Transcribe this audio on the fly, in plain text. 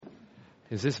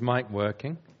Is this mic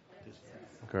working?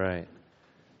 Great.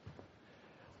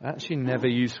 I actually never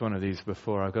used one of these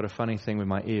before. I've got a funny thing with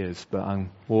my ears, but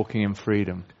I'm walking in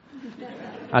freedom.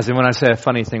 As in when I say a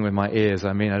funny thing with my ears,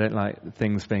 I mean I don't like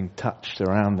things being touched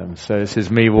around them. So this is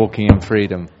me walking in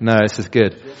freedom. No, this is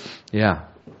good. Yeah.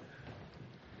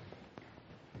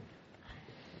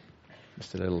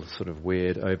 Just a little sort of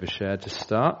weird overshare to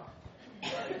start.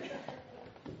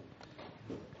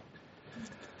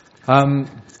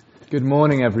 Good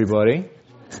morning, everybody.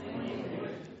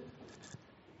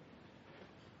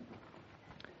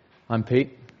 I'm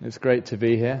Pete. It's great to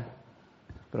be here,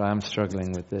 but I am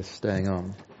struggling with this staying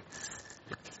on.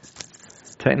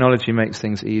 Technology makes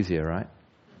things easier, right?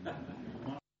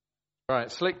 All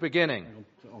right, slick beginning.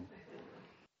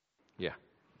 Yeah.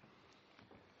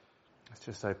 Let's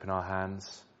just open our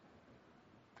hands.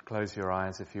 Close your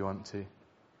eyes if you want to.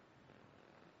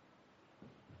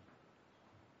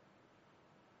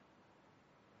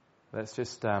 Let's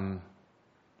just try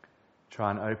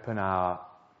and open our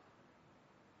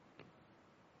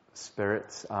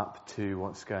spirits up to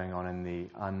what's going on in the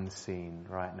unseen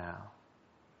right now.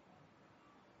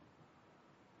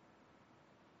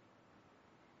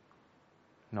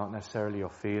 Not necessarily your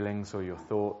feelings or your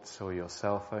thoughts or your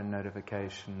cell phone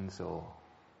notifications or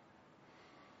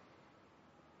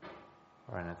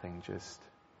anything, just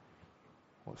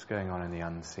what's going on in the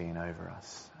unseen over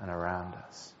us and around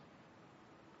us.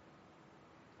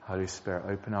 Holy Spirit,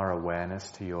 open our awareness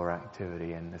to your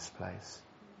activity in this place.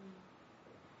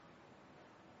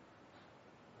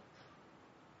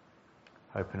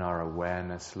 Open our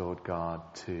awareness, Lord God,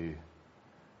 to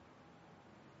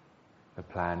the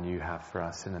plan you have for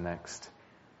us in the next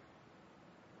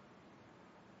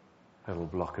little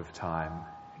block of time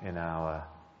in our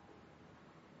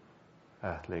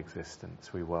earthly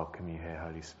existence. We welcome you here,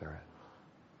 Holy Spirit.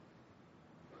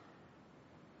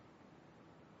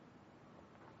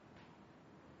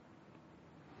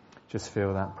 Just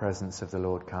feel that presence of the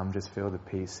Lord come. Just feel the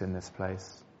peace in this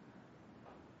place.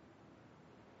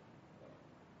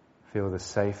 Feel the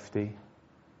safety,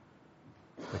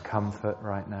 the comfort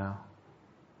right now.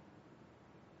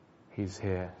 He's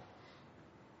here.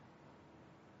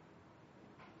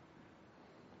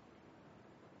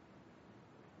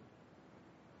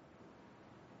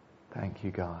 Thank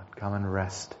you, God. Come and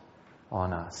rest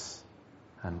on us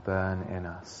and burn in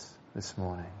us this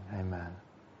morning. Amen.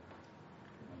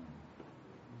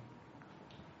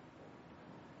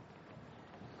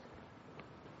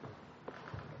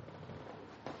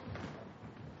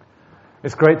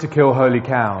 It's great to kill holy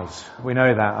cows. We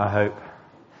know that, I hope.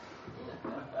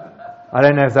 I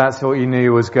don't know if that's what you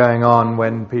knew was going on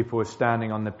when people were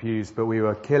standing on the pews, but we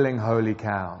were killing holy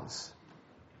cows.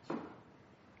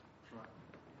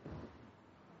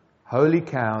 Holy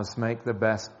cows make the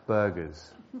best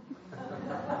burgers.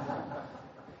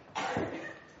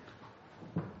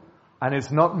 And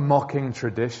it's not mocking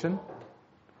tradition.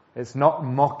 It's not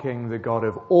mocking the God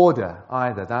of order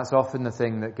either. That's often the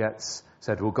thing that gets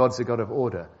said, well, God's a God of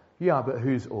order. Yeah, but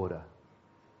whose order?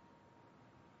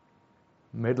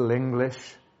 Middle English,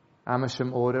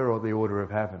 Amersham order, or the order of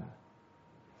heaven?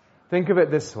 Think of it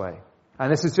this way.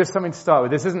 And this is just something to start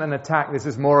with. This isn't an attack. This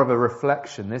is more of a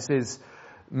reflection. This is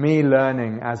me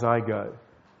learning as I go.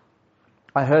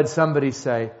 I heard somebody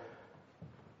say,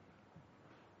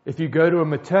 if you go to a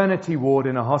maternity ward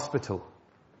in a hospital,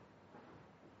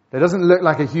 there doesn't look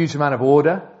like a huge amount of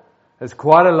order. There's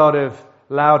quite a lot of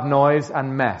loud noise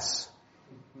and mess.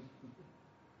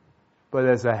 But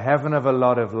there's a heaven of a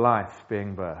lot of life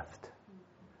being birthed.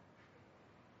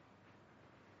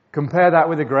 Compare that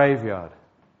with a graveyard.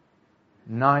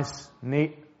 Nice,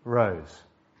 neat rows.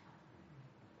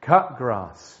 Cut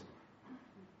grass.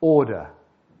 Order.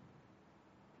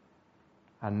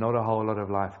 And not a whole lot of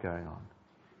life going on.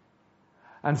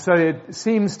 And so it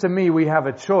seems to me we have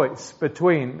a choice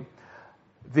between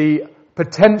the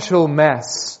potential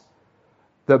mess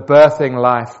that birthing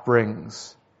life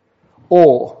brings,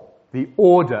 or the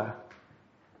order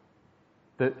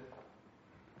that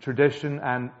tradition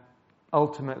and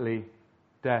ultimately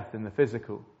death in the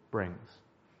physical brings.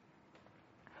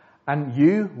 And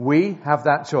we have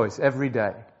that choice every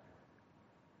day.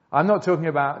 I'm not talking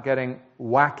about getting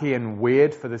wacky and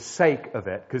weird for the sake of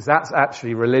it, because that's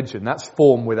actually religion. That's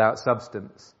form without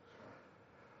substance.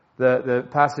 The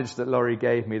passage that Laurie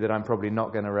gave me that I'm probably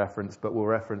not going to reference, but will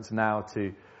reference now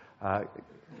to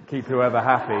keep whoever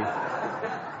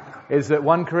happy, is that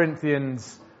 1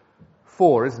 Corinthians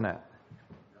 4, isn't it?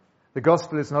 The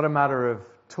gospel is not a matter of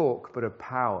talk, but of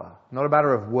power. Not a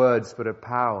matter of words, but of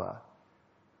power.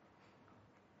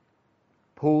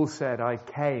 Paul said, I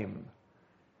came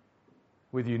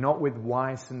with you, not with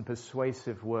wise and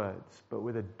persuasive words, but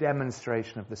with a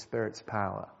demonstration of the Spirit's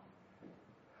power.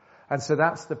 And so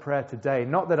that's the prayer today.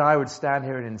 Not that I would stand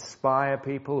here and inspire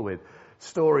people with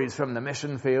stories from the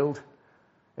mission field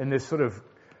in this sort of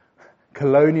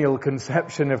colonial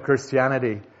conception of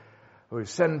Christianity. We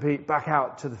send people back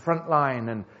out to the front line,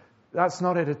 and that's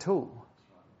not it at all.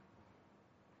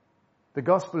 The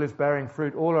gospel is bearing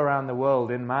fruit all around the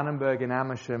world, in Manenberg, in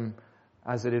Amersham,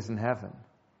 as it is in heaven.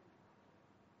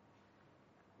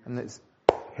 And it's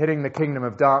hitting the kingdom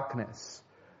of darkness,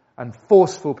 and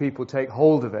forceful people take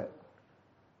hold of it,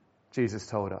 Jesus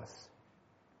told us.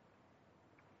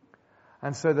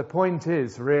 And so the point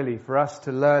is really for us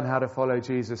to learn how to follow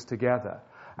Jesus together.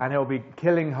 And it'll be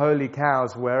killing holy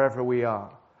cows wherever we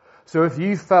are. So if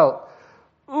you felt,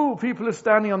 ooh, people are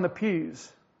standing on the pews.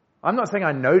 I'm not saying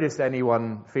I noticed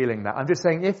anyone feeling that. I'm just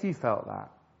saying if you felt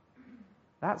that,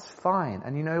 that's fine.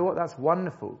 And you know what? That's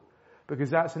wonderful.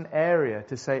 Because that's an area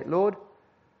to say, Lord,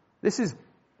 this is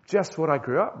just what I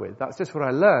grew up with. That's just what I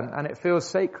learned. And it feels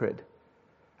sacred.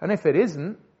 And if it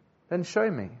isn't, then show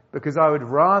me. Because I would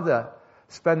rather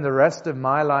spend the rest of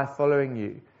my life following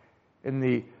you in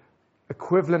the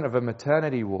equivalent of a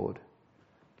maternity ward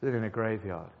than in a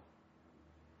graveyard.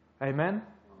 Amen? Amen.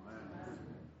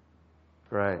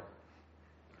 Great.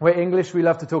 We're English, we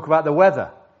love to talk about the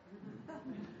weather.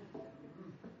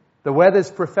 The weather's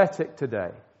prophetic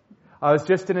today. I was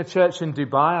just in a church in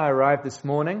Dubai. I arrived this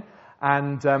morning,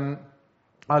 and I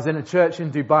was in a church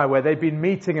in Dubai where they'd been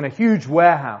meeting in a huge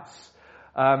warehouse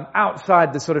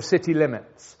outside the sort of city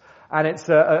limits. And it's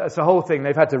a whole thing.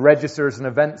 They've had to register as an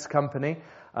events company,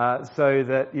 so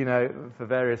that, you know, for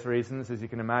various reasons, as you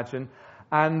can imagine.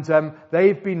 And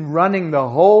they've been running the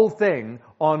whole thing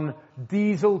on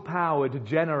diesel-powered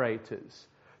generators.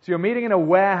 So you're meeting in a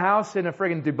warehouse in a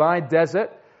friggin' Dubai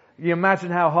desert. You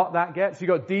imagine how hot that gets. You've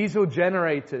got diesel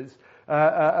generators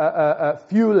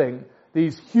fueling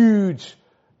these huge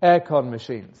aircon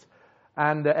machines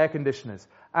and air conditioners.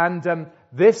 And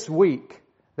this week,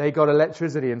 they got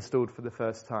electricity installed for the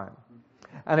first time.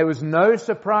 And it was no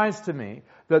surprise to me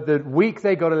that the week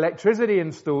they got electricity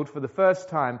installed for the first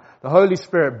time, the Holy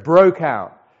Spirit broke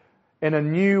out in a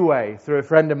new way through a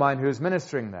friend of mine who was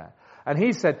ministering there. And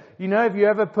he said, you know, have you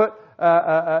ever put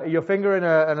your finger in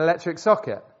an electric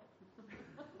socket?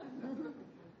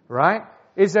 Right?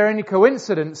 Is there any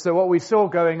coincidence that what we saw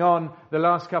going on the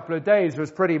last couple of days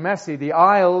was pretty messy? The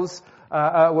aisles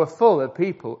were full of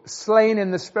people slain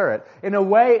in the Spirit. In a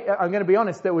way, I'm going to be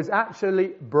honest, that was actually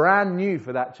brand new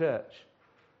for that church.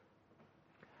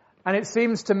 And it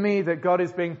seems to me that God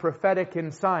is being prophetic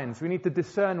in signs. We need to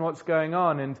discern what's going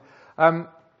on. And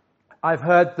I've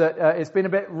heard that it's been a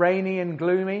bit rainy and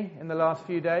gloomy in the last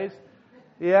few days.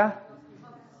 Yeah?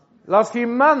 Last few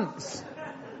months.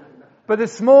 But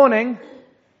this morning,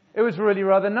 it was really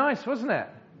rather nice, wasn't it?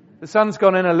 The sun's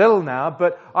gone in a little now,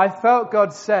 but I felt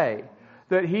God say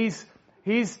that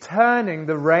He's turning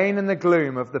the rain and the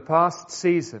gloom of the past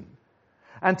season.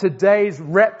 And today's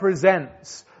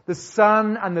represents the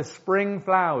sun and the spring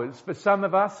flowers for some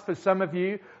of us, for some of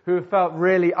you who have felt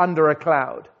really under a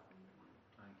cloud.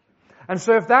 And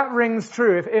so if that rings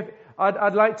true, if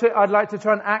I'd like to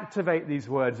try and activate these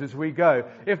words as we go.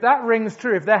 If that rings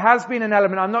true, if there has been an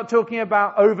element, I'm not talking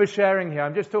about oversharing here.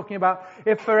 I'm just talking about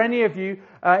if for any of you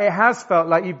it has felt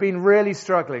like you've been really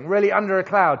struggling, really under a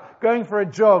cloud, going for a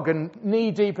jog and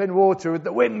knee deep in water with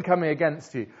the wind coming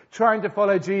against you, trying to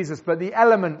follow Jesus, but the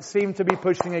elements seem to be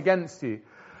pushing against you.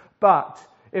 But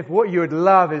if what you would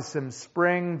love is some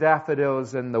spring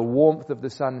daffodils and the warmth of the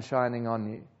sun shining on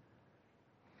you,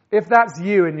 if that's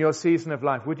you in your season of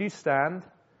life, would you stand?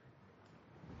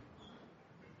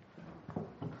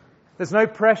 There's no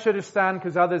pressure to stand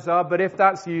because others are, but if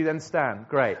that's you, then stand.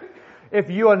 Great. If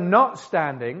you are not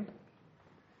standing,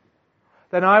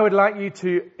 then I would like you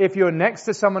to, if you're next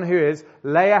to someone who is,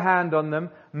 lay a hand on them,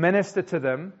 minister to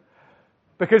them,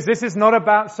 because this is not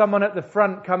about someone at the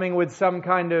front coming with some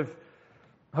kind of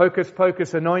hocus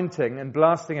pocus anointing and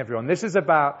blasting everyone. This is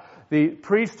about the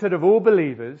priesthood of all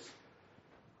believers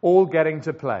all getting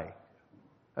to play.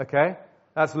 Okay?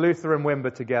 That's Luther and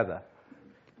Wimber together.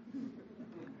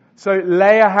 So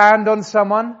lay a hand on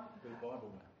someone.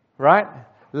 Right?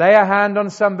 Lay a hand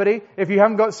on somebody. If you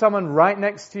haven't got someone right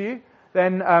next to you,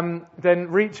 then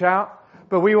reach out.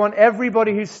 But we want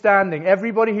everybody who's standing,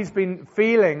 everybody who's been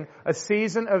feeling a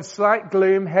season of slight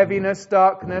gloom, heaviness,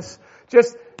 darkness,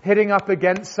 just hitting up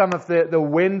against some of the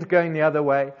wind going the other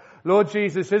way. Lord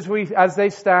Jesus, as they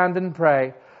stand and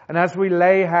pray, and as we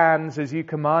lay hands, as you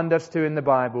command us to in the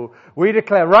Bible, we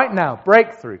declare right now,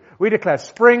 breakthrough. We declare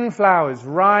spring flowers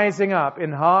rising up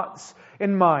in hearts,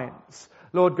 in minds.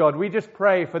 Lord God, we just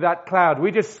pray for that cloud.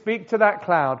 We just speak to that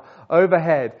cloud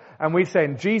overhead and we say,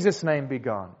 in Jesus' name be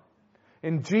gone.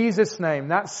 In Jesus' name,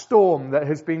 that storm that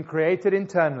has been created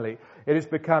internally, it is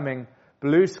becoming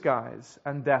blue skies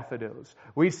and daffodils.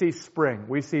 We see spring.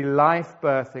 We see life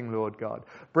birthing, Lord God.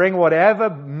 Bring whatever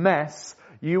mess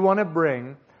you want to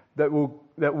bring that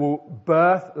will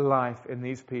birth life in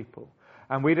these people.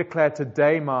 And we declare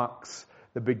today marks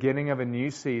the beginning of a new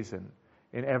season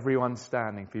in everyone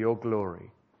standing for your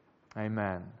glory.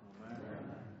 Amen.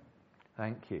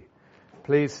 Thank you.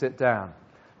 Please sit down.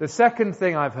 The second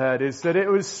thing I've heard is that it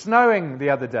was snowing the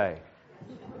other day.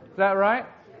 Is that right?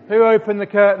 Who opened the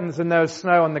curtains and there was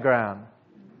snow on the ground?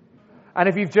 And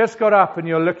if you've just got up and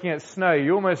you're looking at snow,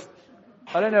 you almost,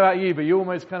 I don't know about you, but you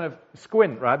almost kind of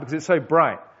squint, right? Because it's so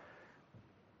bright.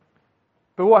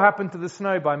 But what happened to the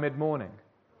snow by mid-morning?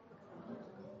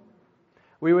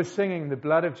 We were singing, the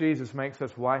blood of Jesus makes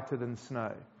us whiter than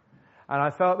snow. And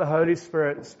I felt the Holy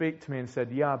Spirit speak to me and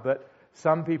said, yeah, but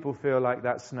some people feel like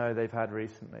that snow they've had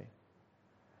recently.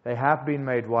 They have been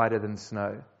made whiter than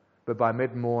snow, but by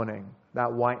mid-morning,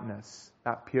 that whiteness,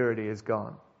 that purity is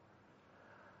gone.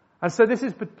 And so this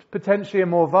is potentially a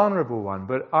more vulnerable one,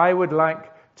 but I would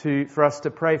like for us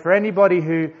to pray for anybody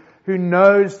who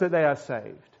knows that they are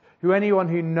saved, anyone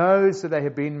who knows that they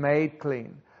have been made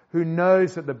clean, who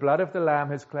knows that the blood of the Lamb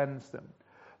has cleansed them,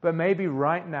 but maybe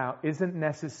right now isn't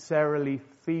necessarily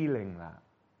feeling that.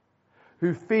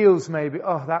 Who feels maybe,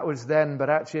 oh, that was then, but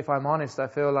actually, if I'm honest, I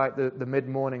feel like the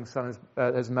mid-morning sun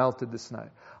has melted the snow.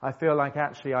 I feel like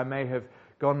actually I may have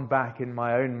gone back in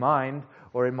my own mind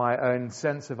or in my own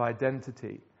sense of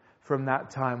identity from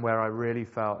that time where I really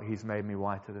felt He's made me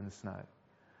whiter than snow.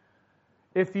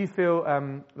 If you feel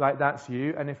like that's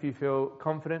you, and if you feel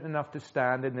confident enough to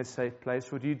stand in this safe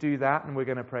place, would you do that? And we're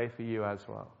going to pray for you as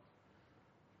well.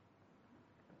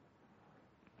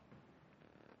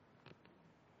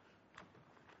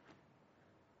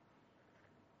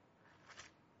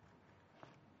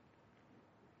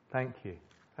 Thank you.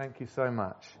 Thank you so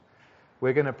much.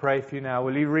 We're going to pray for you now.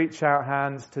 Will you reach out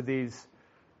hands to these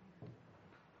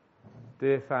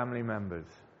dear family members?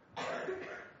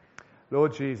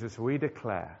 Lord Jesus, we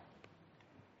declare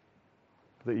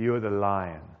that you are the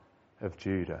Lion of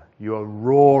Judah. You are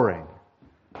roaring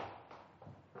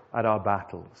at our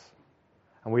battles.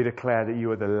 And we declare that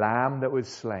you are the Lamb that was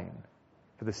slain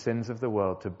for the sins of the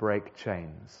world to break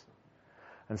chains.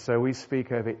 And so we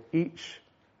speak over each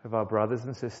of our brothers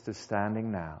and sisters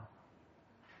standing now,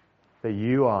 that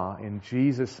you are, in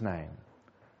Jesus' name,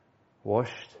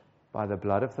 washed by the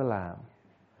blood of the Lamb.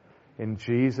 In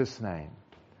Jesus' name,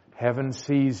 heaven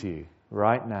sees you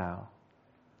right now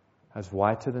as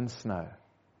whiter than snow,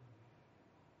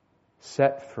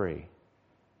 set free,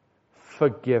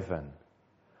 forgiven.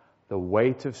 The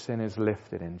weight of sin is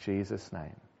lifted in Jesus'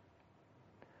 name.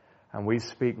 And we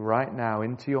speak right now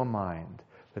into your mind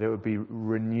that it would be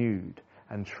renewed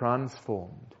and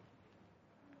transformed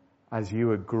as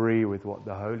you agree with what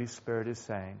the Holy Spirit is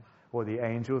saying, what the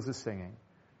angels are singing,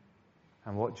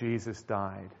 and what Jesus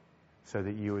died so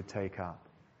that you would take up.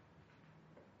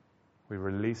 We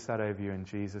release that over you in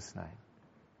Jesus' name.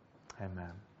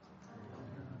 Amen.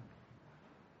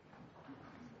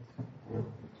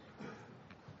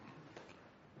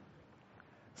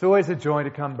 It's always a joy to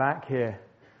come back here.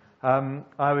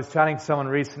 I was chatting to someone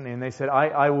recently and they said,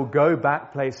 I will go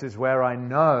back places where I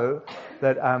know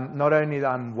that not only that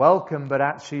I'm welcome, but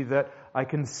actually that I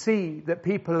can see that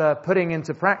people are putting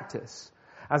into practice,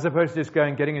 as opposed to just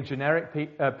getting a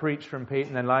generic preach from Pete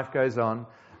and then life goes on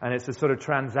and it's a sort of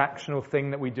transactional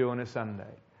thing that we do on a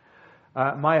Sunday.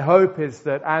 My hope is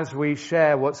that as we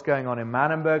share what's going on in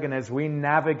Manenberg and as we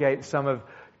navigate some of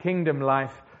kingdom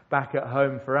life back at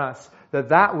home for us,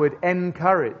 that would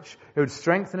encourage, it would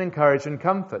strengthen, encourage and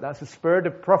comfort. That's a spirit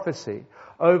of prophecy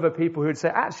over people who would say,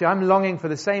 actually, I'm longing for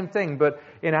the same thing, but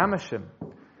in Amersham.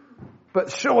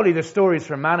 But surely the stories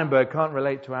from Manenberg can't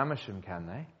relate to Amersham, can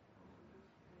they?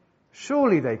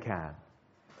 Surely they can.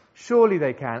 Surely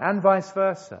they can, and vice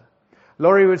versa.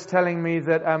 Laurie was telling me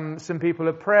that some people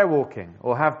are prayer walking,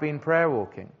 or have been prayer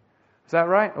walking. Is that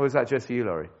right? Or was that just you,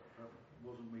 Laurie? It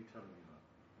wasn't me telling you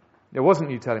that. It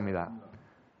wasn't you telling me that? No.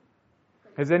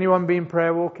 Has anyone been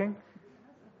prayer walking?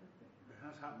 It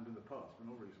has happened in the past, but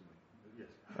not recently. But yes.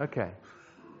 Okay.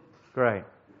 Great.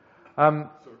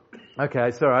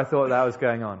 Okay, sorry, I thought that was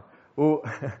going on. Well,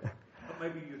 But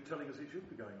maybe you're telling us it should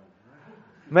be going on.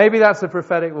 Right? maybe that's a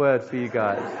prophetic word for you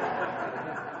guys.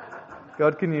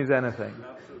 God can use anything.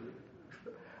 Absolutely.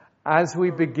 As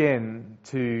we begin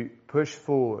to push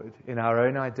forward in our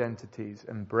own identities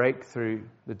and break through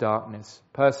the darkness,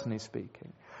 personally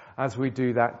speaking, as we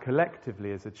do that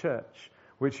collectively as a church,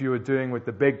 which you were doing with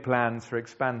the big plans for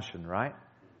expansion, right?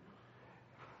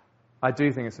 I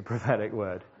do think it's a prophetic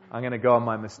word. I'm going to go on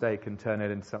my mistake and turn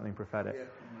it into something prophetic.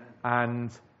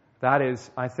 And that is,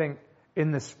 I think,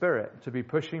 in the Spirit, to be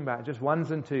pushing back just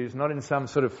ones and twos, not in some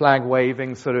sort of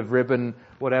flag-waving sort of ribbon,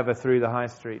 whatever, through the high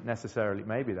street necessarily.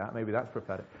 Maybe that's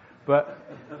prophetic.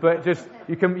 But just,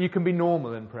 you can be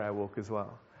normal in prayer walk as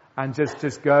well. And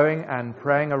just going and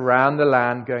praying around the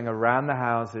land, going around the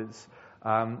houses,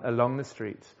 along the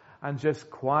streets, and just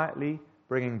quietly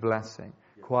bringing blessing,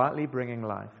 quietly bringing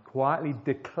life, quietly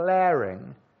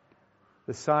declaring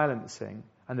the silencing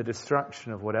and the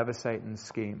destruction of whatever Satan's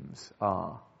schemes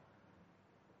are.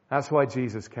 That's why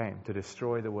Jesus came, to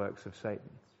destroy the works of Satan.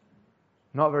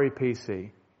 Not very PC,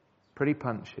 pretty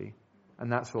punchy,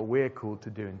 and that's what we're called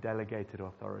to do in delegated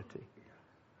authority.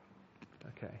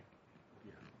 Okay.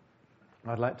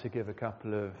 I'd like to give a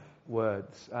couple of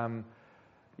words.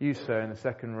 You, sir, in the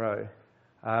second row.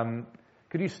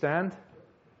 Could you stand?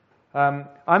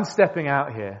 I'm stepping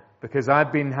out here because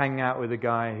I've been hanging out with a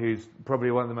guy who's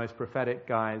probably one of the most prophetic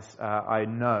guys I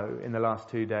know in the last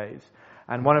 2 days.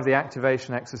 And one of the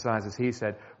activation exercises, he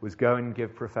said, was go and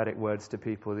give prophetic words to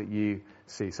people that you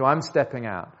see. So I'm stepping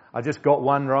out. I just got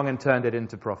one wrong and turned it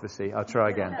into prophecy. I'll try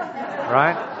again.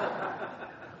 Right?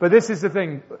 But this is the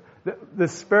thing. The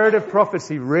spirit of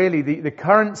prophecy, really, the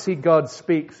currency God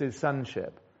speaks is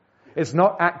sonship. It's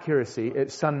not accuracy,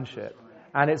 it's sonship.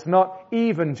 And it's not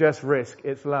even just risk,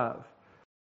 it's love.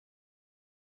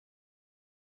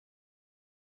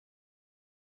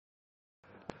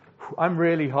 I'm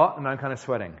really hot and I'm kind of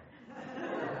sweating.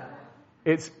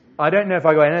 I don't know if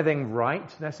I got anything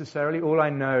right necessarily. All I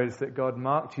know is that God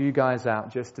marked you guys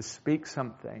out just to speak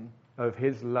something of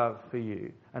His love for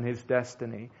you and His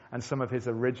destiny and some of His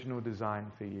original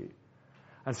design for you.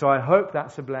 And so I hope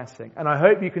that's a blessing. And I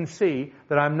hope you can see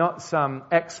that I'm not some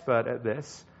expert at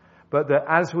this, but that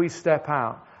as we step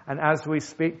out and as we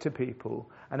speak to people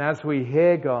and as we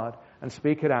hear God and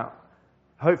speak it out,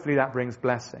 hopefully that brings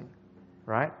blessing,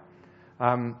 right?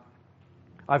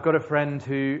 I've got a friend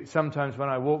who sometimes when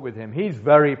I walk with him, he's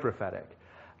very prophetic.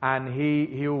 And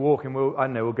he'll walk and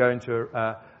we'll go into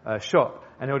a shop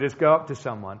and he'll just go up to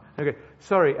someone and he'll go,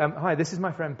 sorry, hi, this is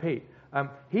my friend Pete.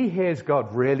 He hears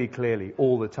God really clearly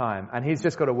all the time and he's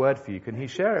just got a word for you. Can he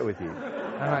share it with you?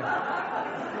 And I'm like,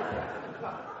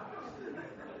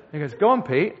 he goes, go on,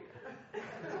 Pete.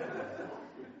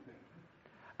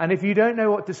 And if you don't know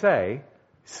what to say,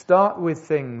 start with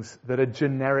things that are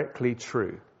generically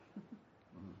true.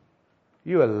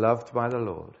 You are loved by the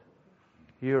Lord.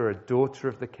 You are a daughter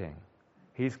of the King.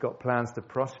 He's got plans to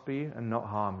prosper you and not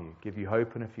harm you, give you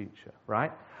hope and a future,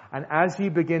 right? And as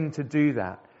you begin to do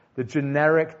that, the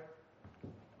generic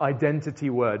identity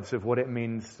words of what it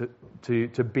means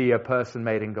to be a person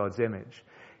made in God's image,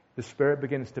 the Spirit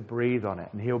begins to breathe on it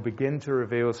and He'll begin to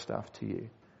reveal stuff to you.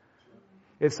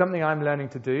 It's something I'm learning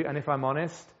to do, and if I'm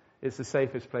honest, it's the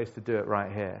safest place to do it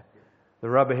right here. The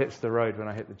rubber hits the road when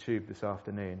I hit the tube this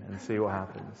afternoon and see what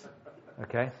happens.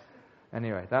 Okay?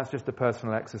 Anyway, that's just a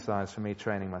personal exercise for me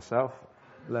training myself.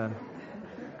 Learn.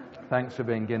 Thanks for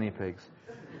being guinea pigs.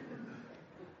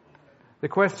 The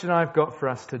question I've got for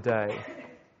us today.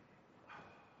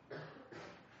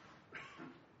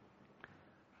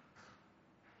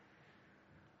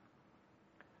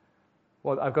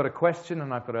 Well, I've got a question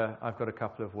and I've got a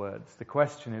couple of words. The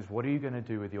question is, what are you going to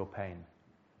do with your pain?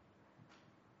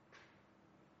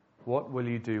 What will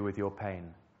you do with your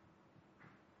pain?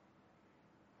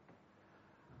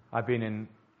 I've been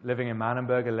living in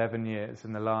Manenberg 11 years.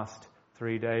 In the last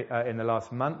in the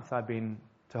last month, I've been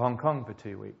to Hong Kong for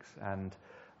 2 weeks, and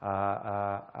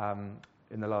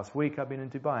in the last week, I've been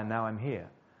in Dubai, and now I'm here.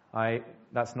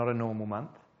 That's not a normal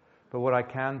month, but what I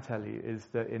can tell you is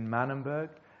that in Manenberg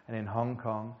and in Hong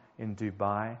Kong, in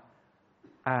Dubai,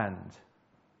 and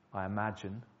I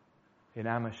imagine in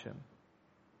Amersham,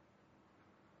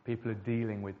 people are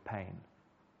dealing with pain.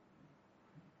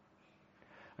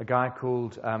 A guy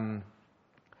called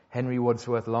Henry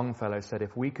Wadsworth Longfellow said,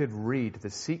 if we could read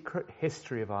the secret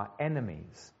history of our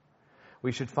enemies,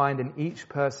 we should find in each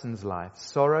person's life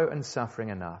sorrow and suffering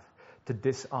enough to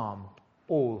disarm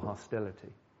all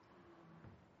hostility.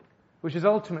 Which is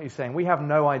ultimately saying we have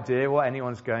no idea what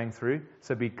anyone's going through,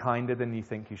 so be kinder than you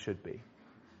think you should be.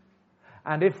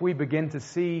 And if we begin to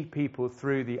see people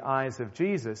through the eyes of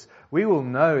Jesus, we will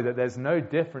know that there's no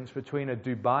difference between a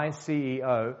Dubai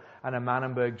CEO and a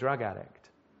Manenberg drug addict.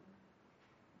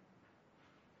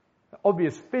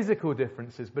 Obvious physical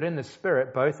differences, but in the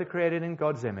spirit, both are created in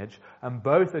God's image, and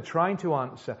both are trying to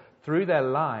answer through their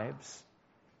lives,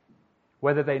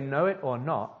 whether they know it or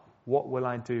not, what will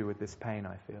I do with this pain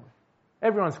I feel?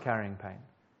 Everyone's carrying pain.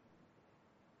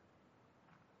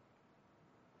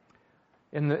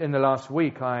 In the last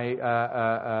week,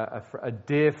 a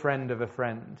dear friend of a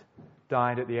friend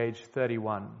died at the age of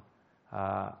 31.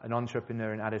 An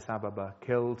entrepreneur in Addis Ababa,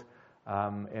 killed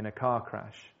in a car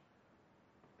crash.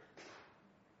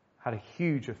 Had a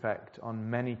huge effect on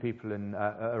many people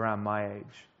around my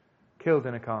age. Killed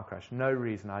in a car crash. No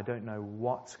reason. I don't know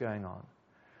what's going on.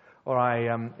 Or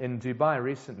I, in Dubai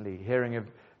recently, hearing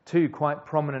of 2 quite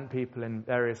prominent people in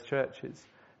various churches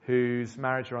whose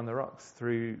marriage are on the rocks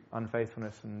through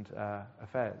unfaithfulness and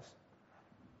affairs.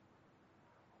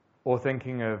 Or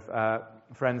thinking of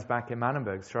friends back in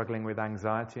Manenberg struggling with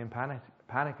anxiety and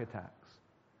panic attacks.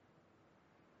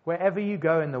 Wherever you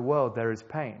go in the world, there is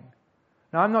pain.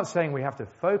 Now, I'm not saying we have to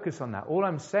focus on that. All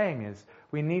I'm saying is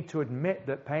we need to admit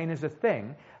that pain is a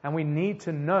thing, and we need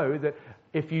to know that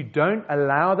if you don't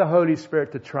allow the Holy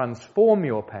Spirit to transform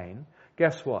your pain,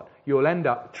 guess what? You'll end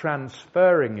up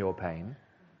transferring your pain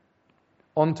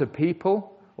onto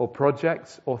people or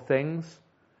projects or things,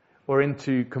 or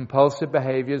into compulsive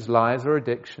behaviors, lies, or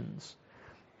addictions.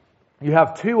 You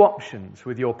have 2 options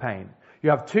with your pain. You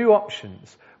have 2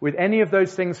 options with any of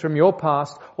those things from your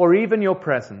past or even your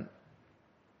present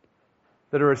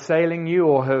that are assailing you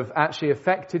or have actually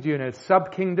affected you in a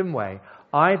sub-kingdom way.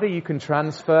 Either you can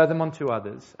transfer them onto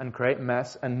others and create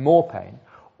mess and more pain,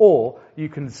 or you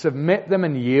can submit them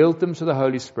and yield them to the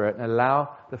Holy Spirit and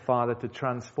allow the Father to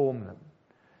transform them.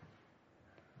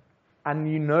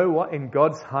 And you know what? In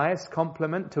God's highest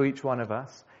compliment to each one of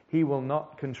us, He will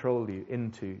not control you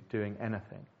into doing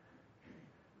anything.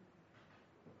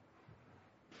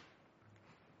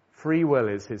 Free will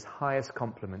is His highest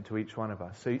compliment to each one of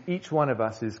us. So each one of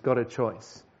us has got a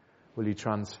choice. Will you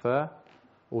transfer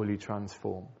or will you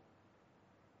transform?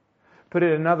 Put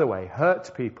it another way.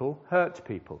 Hurt people, hurt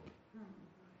people.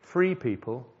 Free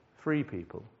people, free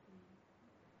people.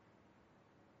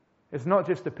 It's not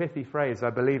just a pithy phrase.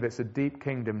 I believe it's a deep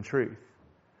kingdom truth.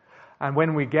 And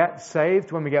when we get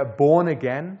saved, when we get born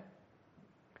again,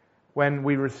 when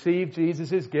we receive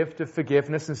Jesus' gift of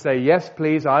forgiveness and say, yes,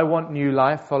 please, I want new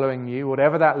life following you,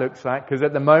 whatever that looks like, because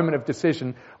at the moment of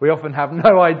decision, we often have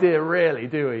no idea really,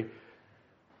 do we?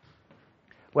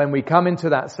 When we come into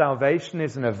that, salvation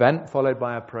is an event followed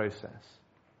by a process.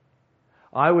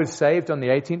 I was saved on the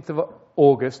 18th of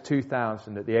August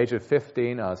 2000 at the age of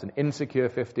 15. I was an insecure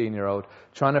 15-year-old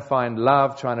trying to find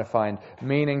love, trying to find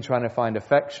meaning, trying to find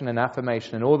affection and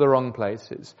affirmation in all the wrong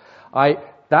places.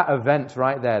 That event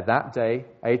right there, that day,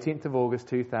 18th of August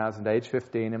 2000, age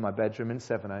 15, in my bedroom in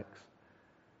Sevenoaks,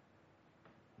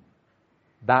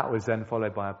 that was then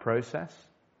followed by a process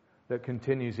that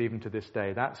continues even to this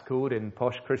day. That's called, in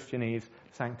posh Christianese,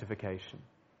 sanctification.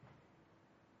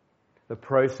 The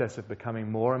process of becoming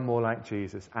more and more like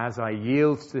Jesus as I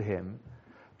yield to Him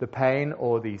the pain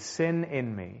or the sin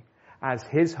in me, as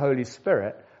His Holy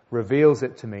Spirit reveals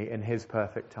it to me in His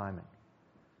perfect timing.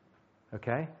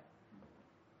 Okay?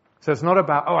 So it's not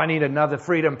about, I need another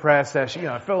freedom prayer session,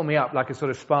 fill me up like a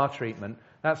sort of spa treatment.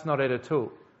 That's not it at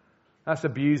all. That's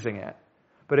abusing it.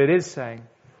 But it is saying,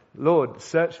 Lord,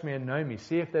 search me and know me.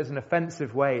 See if there's an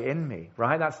offensive way in me,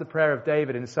 right? That's the prayer of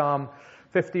David in Psalm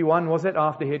 51, was it?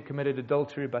 After he had committed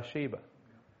adultery with Bathsheba.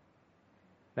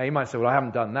 Now you might say, well, I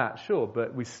haven't done that. Sure,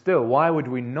 but why would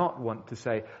we not want to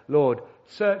say, Lord,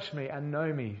 search me and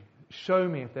know me. Show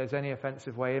me if there's any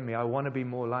offensive way in me. I want to be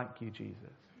more like you, Jesus.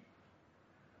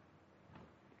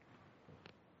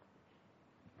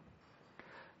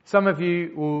 Some of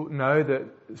you will know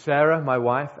that Sarah, my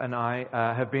wife, and I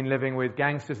have been living with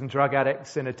gangsters and drug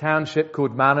addicts in a township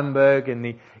called Manenberg in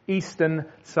the eastern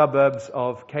suburbs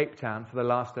of Cape Town for the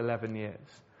last 11 years.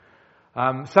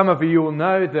 Some of you will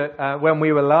know that when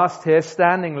we were last here,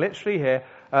 standing literally here,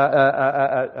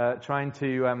 trying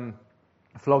to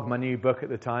flog my new book at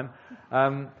the time,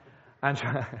 and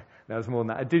there was more than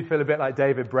that. I did feel a bit like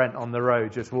David Brent on the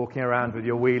road, just walking around with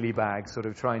your wheelie bag, sort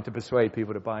of trying to persuade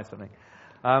people to buy something.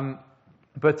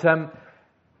 But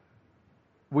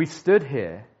we stood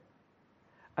here,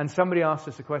 and somebody asked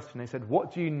us a question. They said,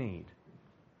 what do you need?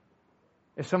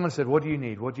 If someone said, what do you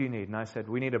need? What do you need? And I said,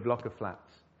 we need a block of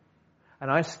flats. And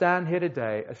I stand here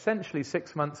today, essentially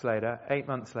 6 months later, 8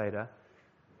 months later,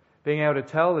 being able to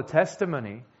tell the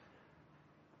testimony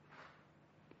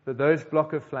that those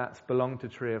block of flats belong to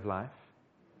Tree of Life.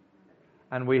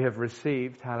 And we have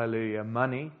received, hallelujah,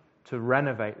 money to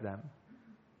renovate them.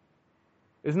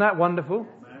 Isn't that wonderful?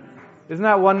 Isn't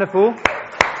that wonderful?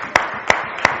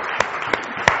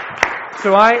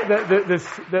 So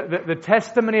the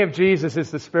testimony of Jesus is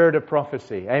the spirit of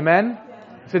prophecy. Amen?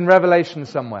 It's in Revelation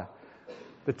somewhere.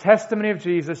 The testimony of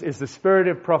Jesus is the spirit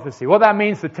of prophecy. What that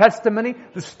means, the testimony,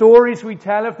 the stories we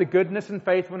tell of the goodness and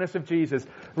faithfulness of Jesus,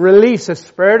 release a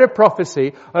spirit of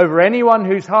prophecy over anyone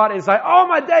whose heart is like, oh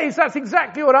my days, that's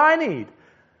exactly what I need.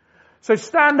 So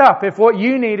stand up if what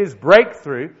you need is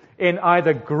breakthrough in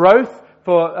either growth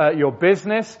for your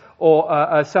business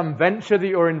or some venture that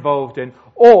you're involved in,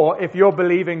 or if you're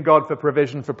believing God for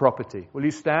provision for property. Will you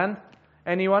stand?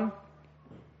 Anyone?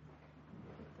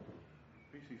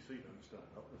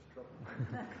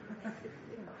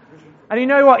 And you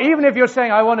know what? Even if you're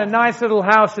saying, I want a nice little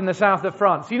house in the south of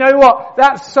France, you know what?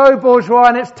 That's so bourgeois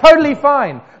and it's totally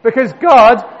fine. Because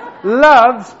God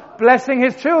loves blessing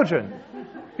His children.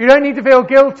 You don't need to feel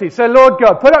guilty. So Lord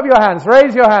God, put up your hands.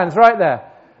 Raise your hands right there.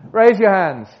 Raise your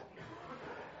hands.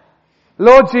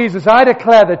 Lord Jesus, I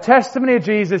declare the testimony of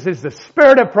Jesus is the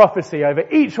spirit of prophecy over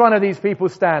each one of these people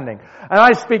standing. And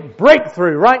I speak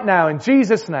breakthrough right now in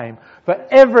Jesus' name for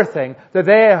everything that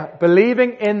they are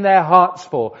believing in their hearts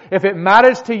for. If it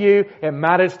matters to you, it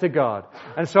matters to God.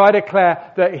 And so I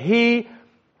declare that He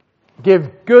gives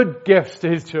good gifts to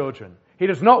His children. He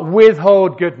does not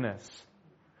withhold goodness.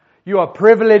 You are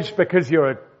privileged because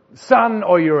you're a son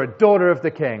or you're a daughter of the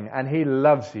King, and He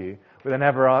loves you with an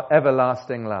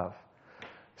everlasting love.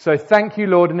 So thank you,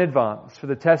 Lord, in advance for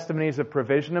the testimonies of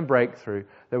provision and breakthrough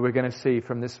that we're going to see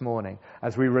from this morning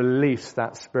as we release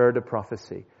that spirit of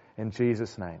prophecy. In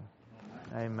Jesus' name.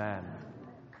 Amen.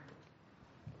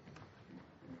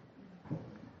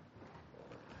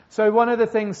 So one of the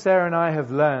things Sarah and I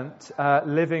have learnt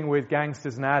living with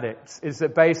gangsters and addicts is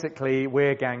that basically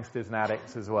we're gangsters and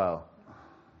addicts as well.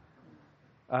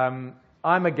 I'm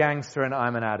a gangster and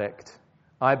I'm an addict.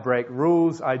 I break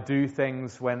rules, I do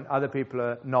things when other people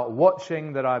are not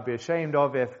watching that I'd be ashamed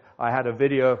of if I had a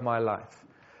video of my life.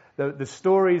 The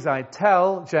stories I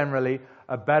tell generally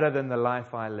are better than the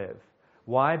life I live.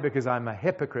 Why? Because I'm a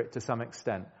hypocrite to some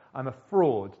extent. I'm a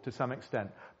fraud to some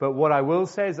extent. But what I will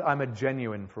say is I'm a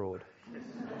genuine fraud.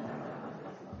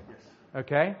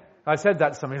 Okay? I said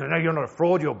that to somebody. He said, no, you're not a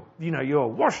fraud. You're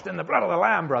washed in the blood of the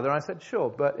Lamb, brother. And I said,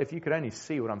 sure, but if you could only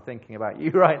see what I'm thinking about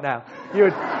you right now, you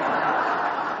would...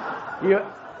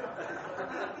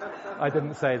 I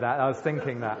didn't say that. I was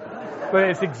thinking that. But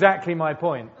it's exactly my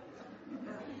point.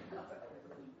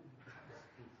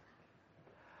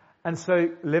 And so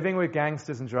living with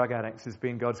gangsters and drug addicts has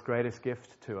been God's greatest gift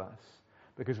to us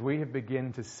because we have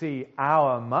begun to see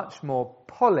our much more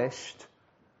polished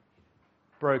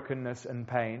brokenness and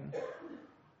pain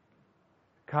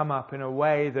come up in a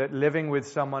way that living with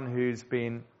someone who's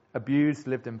been abused,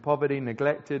 lived in poverty,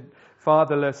 neglected,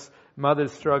 fatherless,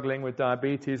 mothers struggling with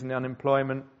diabetes and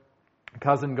unemployment. A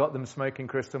cousin got them smoking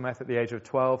crystal meth at the age of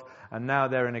 12, and now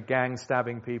they're in a gang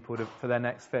stabbing people for their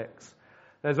next fix.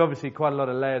 There's obviously quite a lot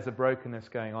of layers of brokenness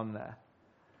going on there.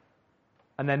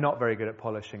 And they're not very good at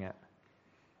polishing it.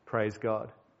 Praise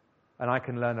God. And I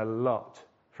can learn a lot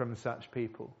from such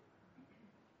people.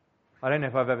 I don't know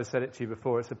if I've ever said it to you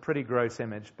before. It's a pretty gross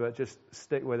image, but just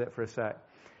stick with it for a sec.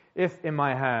 If in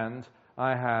my hand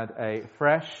I had a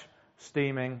fresh,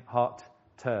 steaming, hot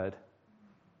turd,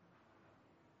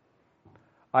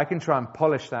 I can try and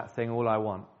polish that thing all I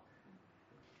want.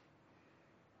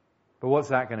 But what's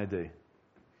that going to do?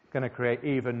 It's going to create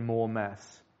even more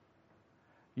mess.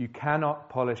 You cannot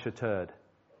polish a turd.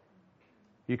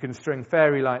 You can string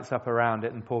fairy lights up around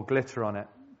it and pour glitter on it.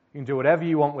 You can do whatever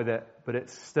you want with it, but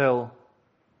it's still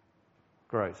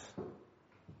gross.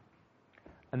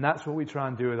 And that's what we try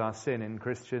and do with our sin in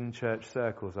Christian church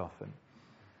circles often.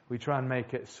 We try and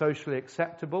make it socially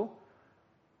acceptable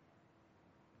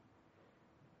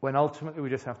when ultimately we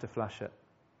just have to flush it.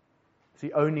 It's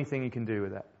the only thing you can do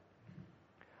with it.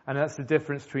 And that's the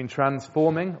difference between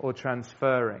transforming or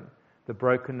transferring the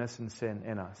brokenness and sin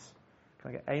in us. Can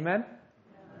I get amen?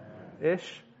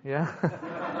 Ish? Yeah?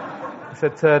 I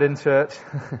said turd in church.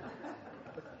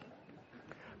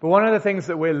 But one of the things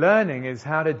that we're learning is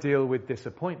how to deal with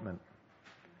disappointment.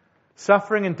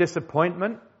 Suffering and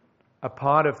disappointment are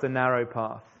part of the narrow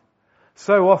path.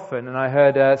 So often, and I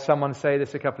heard someone say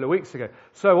this a couple of weeks ago,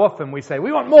 so often we say,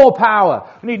 we want more power,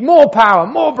 we need more power,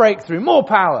 more breakthrough, more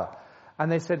power.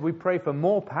 And they said, we pray for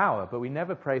more power, but we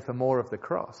never pray for more of the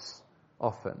cross,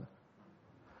 often.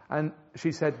 And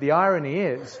she said, the irony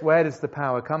is, where does the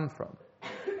power come from?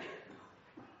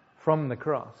 From the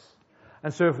cross.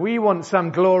 And so if we want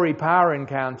some glory power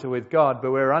encounter with God,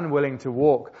 but we're unwilling to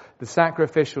walk the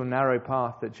sacrificial narrow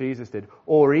path that Jesus did,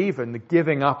 or even the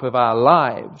giving up of our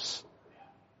lives,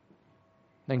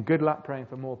 then good luck praying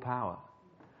for more power.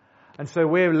 And so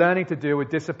we're learning to deal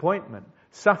with disappointment,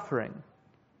 suffering.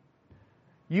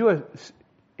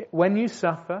 When you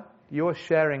suffer, you're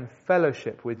sharing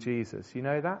fellowship with Jesus. You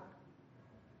know that?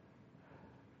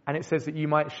 And it says that you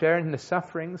might share in the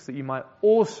sufferings, that you might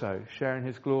also share in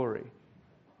his glory.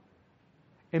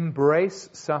 Embrace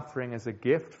suffering as a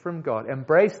gift from God.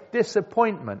 Embrace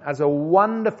disappointment as a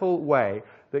wonderful way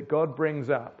that God brings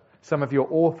up some of your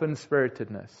orphan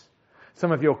spiritedness,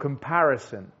 some of your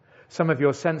comparison, some of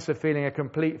your sense of feeling a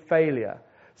complete failure,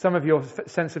 some of your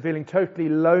sense of feeling totally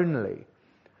lonely.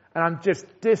 And I'm just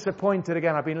disappointed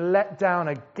again. I've been let down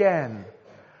again.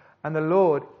 And the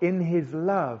Lord, in his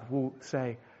love, will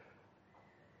say,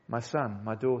 my son,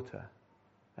 my daughter,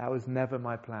 that was never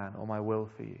my plan or my will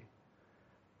for you.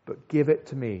 But give it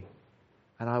to me,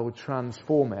 and I will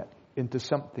transform it into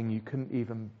something you couldn't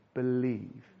even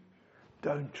believe.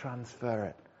 Don't transfer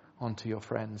it onto your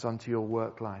friends, onto your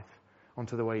work life,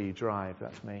 onto the way you drive,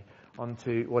 that's me,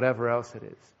 onto whatever else it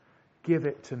is. Give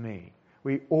it to me.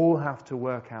 We all have to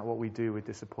work out what we do with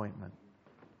disappointment.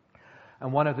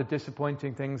 And one of the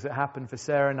disappointing things that happened for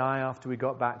Sarah and I after we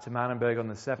got back to Manenberg on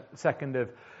the 2nd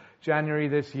of January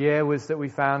this year was that we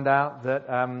found out that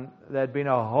there'd been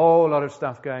a whole lot of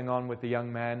stuff going on with the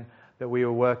young men that we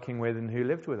were working with and who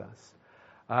lived with us.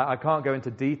 I can't go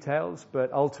into details,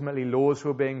 but ultimately laws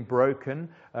were being broken,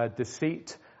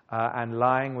 deceit and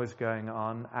lying was going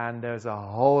on, and there's a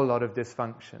whole lot of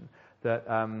dysfunction that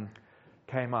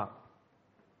came up.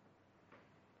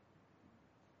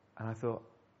 And I thought,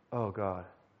 oh God,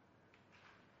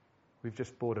 we've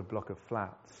just bought a block of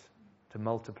flats to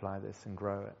multiply this and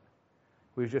grow it.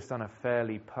 We've just done a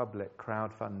fairly public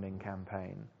crowdfunding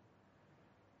campaign.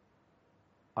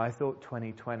 I thought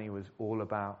 2020 was all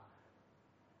about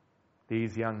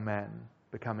these young men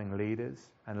becoming leaders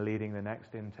and leading the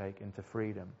next intake into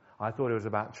freedom. I thought it was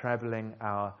about trebling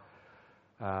our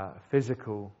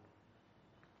physical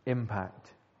impact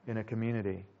in a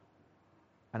community.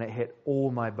 And it hit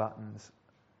all my buttons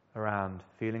around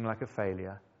feeling like a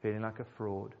failure, feeling like a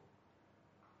fraud,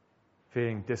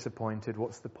 feeling disappointed.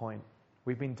 What's the point?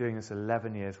 We've been doing this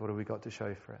 11 years. What have we got to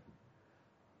show for it?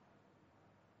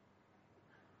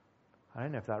 I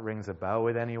don't know if that rings a bell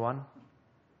with anyone.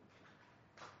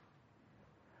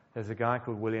 There's a guy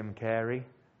called William Carey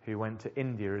who went to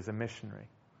India as a missionary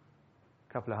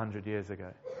a couple of 100 years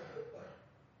ago.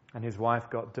 And his wife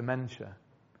got dementia.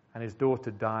 And his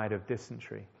daughter died of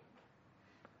dysentery.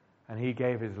 And he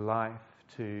gave his life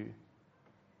to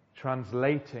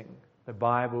translating the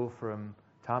Bible from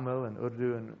Tamil and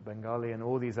Urdu and Bengali and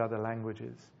all these other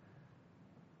languages.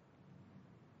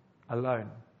 Alone,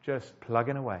 just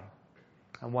plugging away.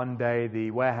 And one day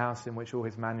the warehouse in which all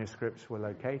his manuscripts were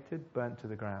located burnt to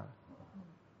the ground.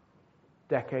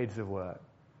 Decades of work.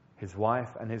 His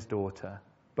wife and his daughter,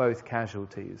 both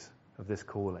casualties of this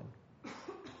calling.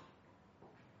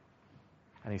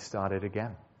 And he started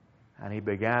again. And he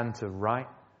began to write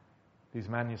these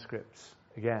manuscripts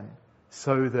again,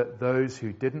 so that those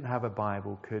who didn't have a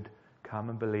Bible could come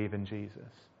and believe in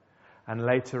Jesus. And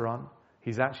later on,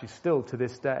 he's actually still to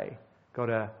this day got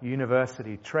a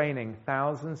university training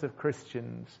thousands of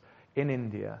Christians in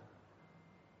India,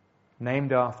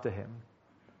 named after him,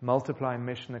 multiplying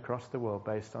mission across the world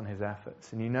based on his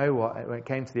efforts. And you know what? When it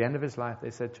came to the end of his life,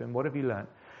 they said to him, "What have you learned?"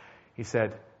 He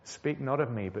said, "Speak not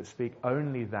of me, but speak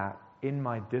only that in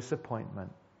my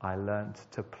disappointment I learned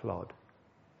to plod."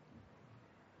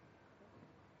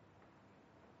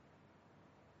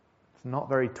 It's not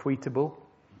very tweetable.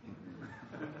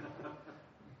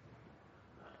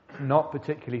 Not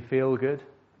particularly feel good.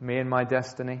 Me and my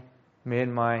destiny. Me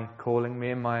and my calling. Me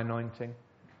and my anointing.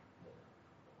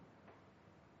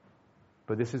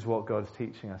 But this is what God's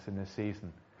teaching us in this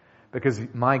season. Because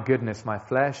my goodness, my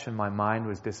flesh and my mind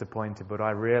was disappointed. But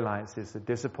I realized is that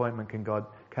disappointment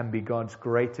can be God's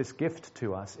greatest gift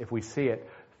to us if we see it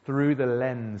through the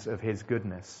lens of His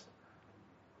goodness.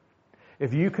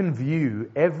 If you can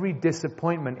view every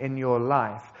disappointment in your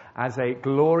life as a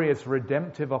glorious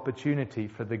redemptive opportunity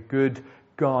for the good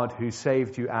God who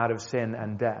saved you out of sin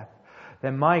and death,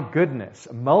 then my goodness,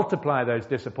 multiply those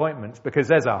disappointments because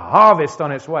there's a harvest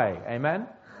on its way. Amen?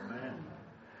 Amen.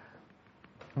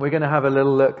 We're going to have a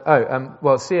little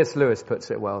look. C.S. Lewis puts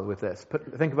it well with this.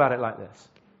 Think about it like this.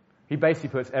 He basically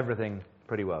puts everything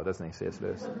pretty well, doesn't he, C.S.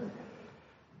 Lewis?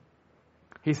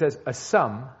 He says, a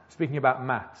sum, speaking about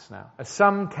maths now, a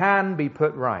sum can be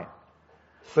put right,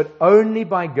 but only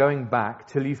by going back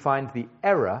till you find the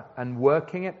error and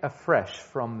working it afresh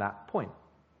from that point.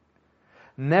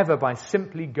 Never by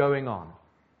simply going on.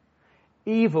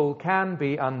 Evil can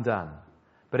be undone,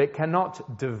 but it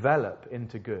cannot develop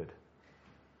into good.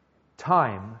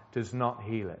 Time does not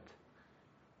heal it.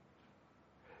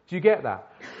 Do you get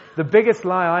that? The biggest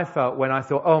lie I felt when I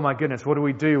thought, oh my goodness, what do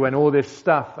we do when all this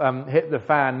stuff hit the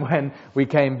fan when we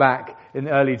came back in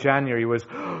early January was,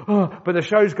 oh, but the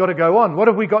show's got to go on. What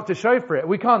have we got to show for it?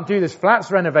 We can't do this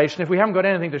flats renovation if we haven't got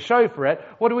anything to show for it.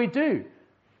 What do we do?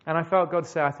 And I felt God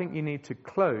say, I think you need to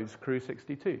close Crew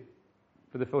 62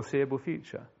 for the foreseeable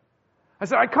future. I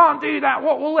said, I can't do that.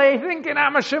 What will they think in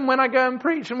Amersham when I go and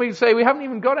preach? And we say, we haven't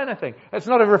even got anything. That's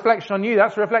not a reflection on you.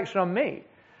 That's a reflection on me.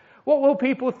 What will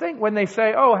people think when they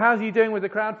say, oh, how's you doing with the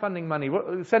crowdfunding money?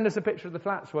 Send us a picture of the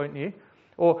flats, won't you?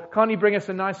 Or can't you bring us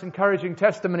a nice encouraging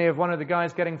testimony of one of the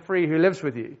guys getting free who lives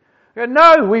with you? I go,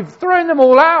 no, we've thrown them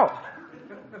all out.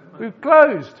 We've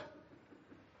closed.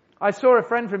 I saw a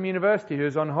friend from university who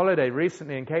was on holiday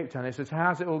recently in Cape Town. He says,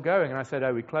 how's it all going? And I said,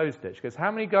 oh, we closed it. She goes,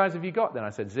 how many guys have you got then? I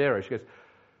said, 0. She goes,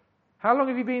 how long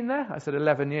have you been there? I said,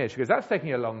 11 years. She goes, that's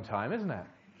taking a long time, isn't it?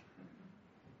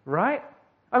 Right?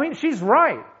 I mean, she's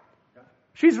right.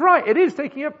 She's right. It is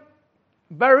taking a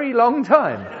very long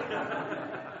time.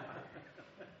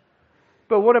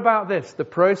 But what about this? The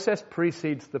process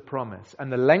precedes the promise. And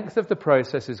the length of the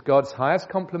process is God's highest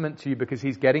compliment to you because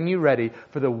He's getting you ready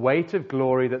for the weight of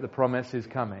glory that the promise is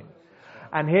coming.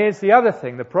 And here's the other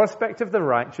thing. The prospect of the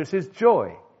righteous is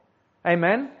joy.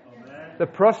 Amen? Amen. The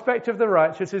prospect of the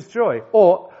righteous is joy.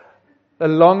 Or, the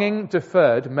longing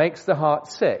deferred makes the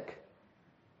heart sick.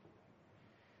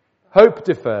 Hope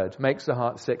deferred makes the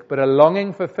heart sick, but a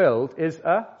longing fulfilled is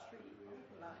a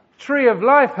tree of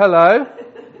life. Hello?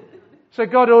 So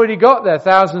God already got there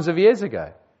thousands of years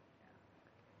ago.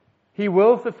 He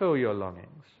will fulfill your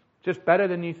longings, just better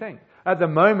than you think. At the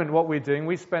moment, what we're doing,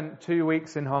 we spent 2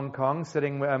 weeks in Hong Kong,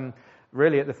 sitting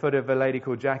really at the foot of a lady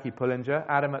called Jackie Pullinger.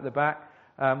 Adam at the back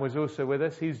was also with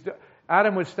us.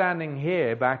 Adam was standing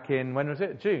here back in, when was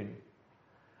it? June.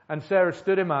 And Sarah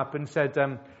stood him up and said,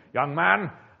 young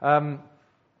man,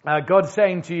 God's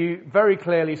saying to you very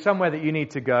clearly somewhere that you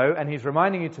need to go, and He's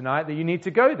reminding you tonight that you need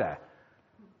to go there.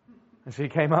 And so he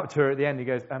came up to her at the end. He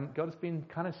goes, God's been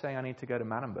kind of saying I need to go to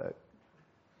Manenberg.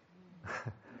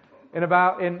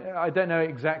 I don't know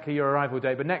exactly your arrival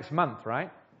date, but next month, right?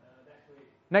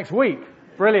 Next week.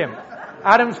 Brilliant.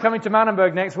 Adam's coming to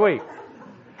Manenberg next week.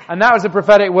 And that was a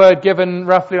prophetic word given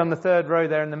roughly on the third row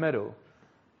there in the middle.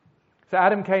 So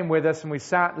Adam came with us and we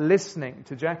sat listening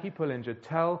to Jackie Pullinger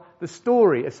tell the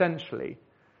story, essentially,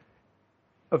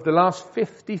 of the last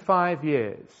 55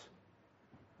 years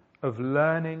of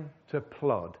learning to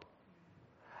plod.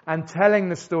 And telling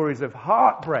the stories of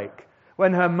heartbreak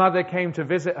when her mother came to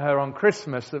visit her on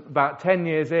Christmas about 10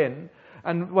 years in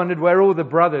and wondered where all the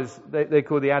brothers, they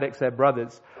call the addicts their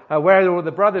brothers, where are all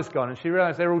the brothers gone? And she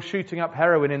realized they're all shooting up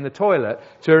heroin in the toilet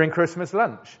during Christmas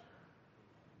lunch.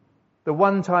 The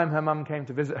one time her mum came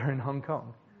to visit her in Hong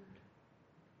Kong.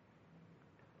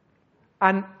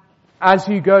 And as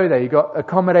you go there, you've got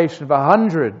accommodation of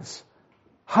hundreds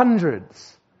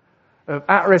of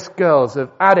at-risk girls,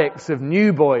 of addicts, of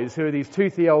new boys who are these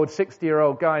toothy old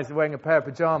 60-year-old guys wearing a pair of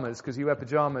pajamas because you wear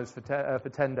pajamas for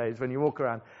 10 days when you walk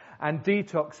around. And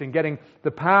detoxing, getting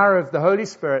the power of the Holy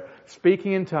Spirit,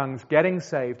 speaking in tongues, getting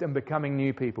saved and becoming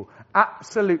new people.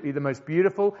 Absolutely the most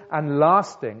beautiful and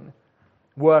lasting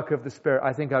work of the Spirit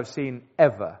I think I've seen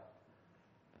ever.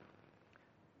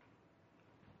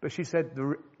 But she said,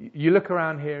 you look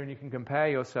around here and you can compare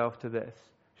yourself to this.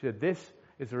 She said, this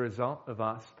is a result of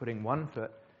us putting one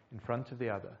foot in front of the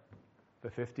other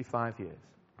for 55 years.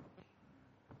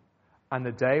 And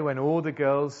the day when all the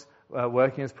girls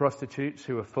working as prostitutes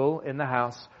who were full in the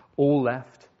house all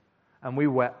left and we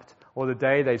wept, or the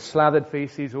day they slathered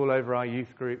feces all over our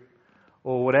youth group,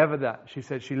 or whatever that, she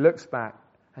said she looks back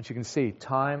and she can see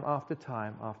time after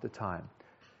time after time,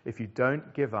 if you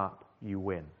don't give up, you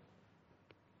win.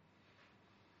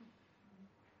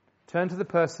 Turn to the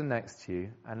person next to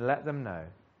you and let them know,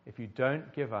 if you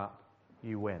don't give up,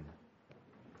 you win.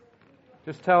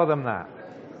 Just tell them that.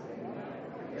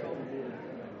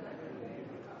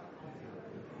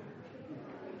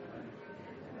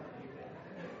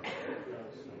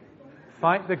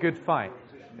 Fight the good fight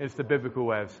is the biblical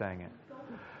way of saying it.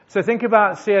 So think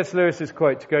about C.S. Lewis's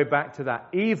quote, to go back to that.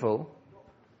 Evil,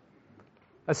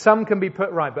 as some can be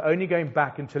put right, but only going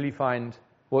back until you find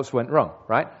what's went wrong,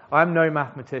 right? I'm no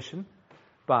mathematician,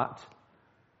 but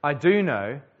I do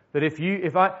know that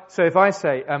if I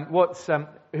say,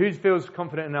 who feels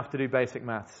confident enough to do basic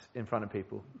maths in front of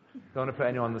people? Don't want to put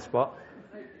anyone on the spot.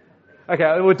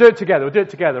 Okay, we'll do it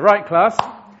together. Right, class?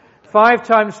 5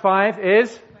 times 5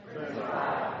 is?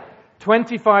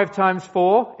 25 times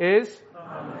 4 is?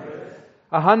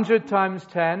 100 times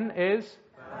 10 is?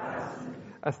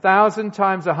 1,000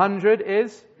 times 100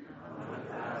 is?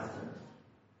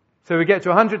 So we get to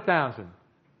 100,000.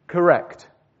 Correct.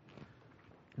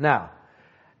 Now,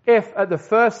 if at the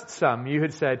first sum you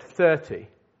had said 30,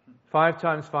 5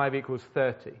 times 5 equals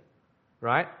 30,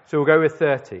 right? So we'll go with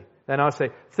 30. Then I'll say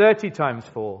 30 times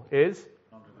 4 is?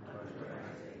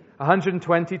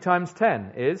 120 times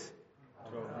 10 is?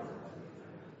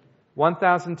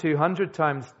 1,200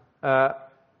 times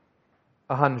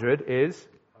 100 is?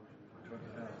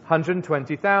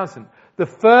 120,000. The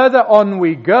further on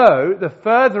we go, the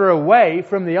further away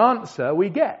from the answer we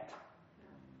get.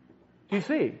 Do you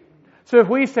see? So if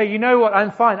we say, you know what,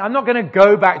 I'm fine. I'm not going to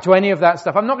go back to any of that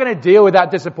stuff. I'm not going to deal with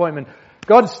that disappointment.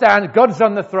 God's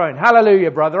on the throne.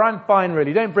 Hallelujah, brother. I'm fine,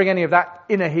 really. Don't bring any of that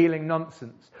inner healing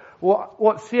nonsense.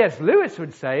 What C.S. Lewis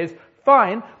would say is,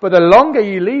 fine, but the longer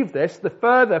you leave this, the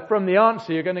further from the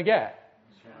answer you're going to get.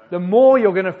 The more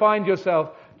you're going to find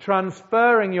yourself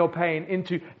transferring your pain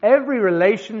into every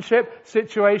relationship,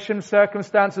 situation,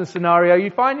 circumstance, and scenario you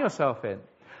find yourself in.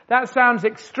 That sounds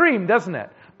extreme, doesn't it?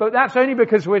 But that's only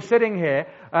because we're sitting here,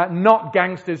 not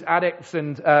gangsters, addicts,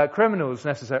 and criminals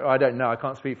necessarily. I don't know, I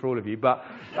can't speak for all of you, but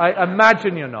I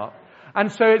imagine you're not.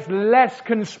 And so it's less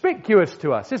conspicuous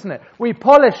to us, isn't it? We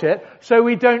polish it so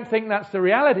we don't think that's the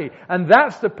reality. And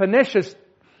that's the pernicious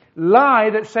lie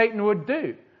that Satan would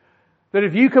do. That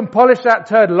if you can polish that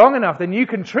turd long enough, then you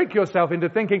can trick yourself into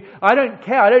thinking, I don't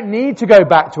care, I don't need to go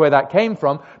back to where that came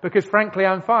from, because frankly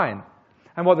I'm fine.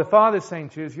 And what the Father's saying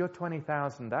to you is, you're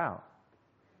 20,000 out.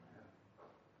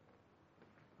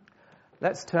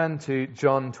 Let's turn to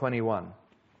John 21.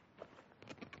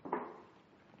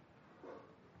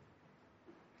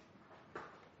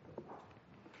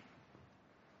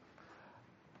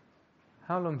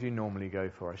 How long do you normally go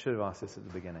for? I should have asked this at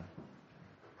the beginning.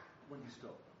 When you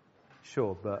stop.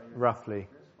 Sure, but roughly.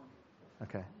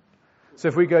 Okay. So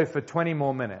if we go for 20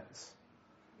 more minutes,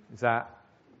 is that?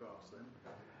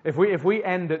 If we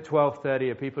end at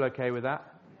 12:30, are people okay with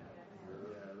that?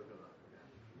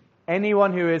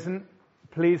 Anyone who isn't,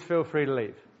 please feel free to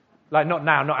leave. Like not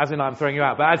now, not as in I'm throwing you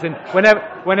out, but as in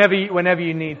whenever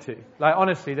you need to. Like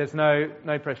honestly, there's no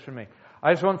pressure from me.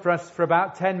 I just want for us for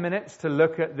about 10 minutes to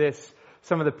look at this,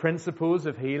 some of the principles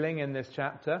of healing in this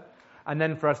chapter, and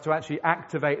then for us to actually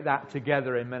activate that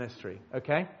together in ministry.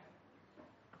 Okay?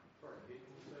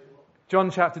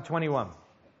 John chapter 21.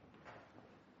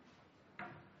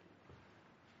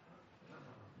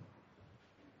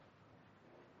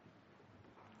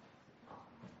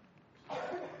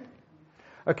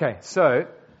 Okay, so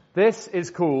this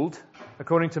is called,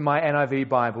 according to my NIV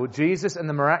Bible, Jesus and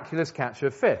the Miraculous Catch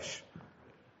of Fish.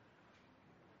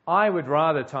 I would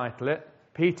rather title it,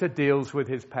 Peter Deals with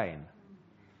His Pain.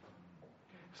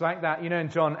 It's like that, you know, in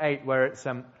John 8, where it's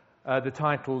the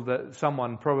title that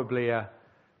someone, probably a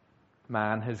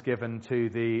man, has given to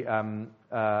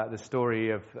the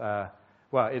story of,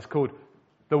 it's called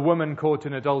The Woman Caught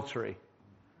in Adultery.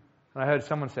 And I heard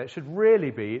someone say it should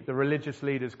really be the religious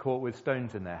leaders caught with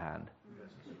stones in their hand.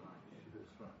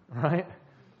 Right?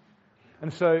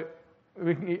 And so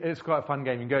it's quite a fun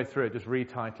game. You can go through it, just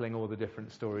retitling all the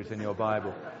different stories in your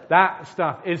Bible. That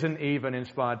stuff isn't even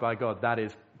inspired by God. That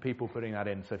is people putting that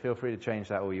in. So feel free to change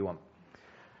that all you want.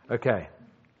 Okay.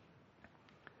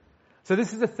 So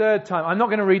this is the third time. I'm not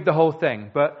going to read the whole thing,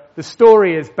 but the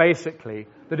story is basically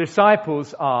the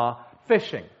disciples are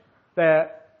fishing.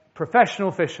 They're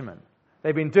professional fishermen.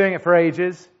 They've been doing it for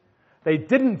ages. They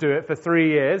didn't do it for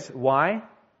 3 years. Why?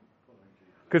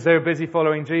 Because they were busy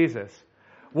following Jesus.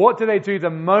 What do they do the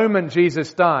moment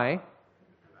Jesus dies?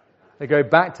 They go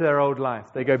back to their old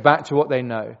life. They go back to what they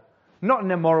know. Not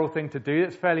an immoral thing to do.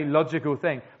 It's a fairly logical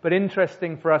thing. But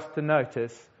interesting for us to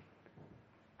notice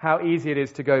how easy it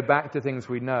is to go back to things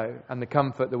we know and the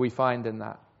comfort that we find in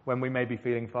that when we may be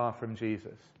feeling far from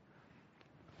Jesus.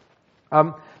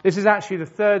 This is actually the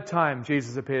third time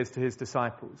Jesus appears to his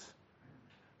disciples.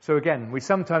 So again, we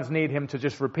sometimes need him to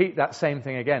just repeat that same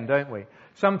thing again, don't we?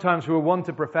 Sometimes we'll want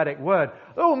a prophetic word.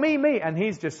 Oh, me. And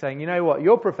he's just saying, you know what?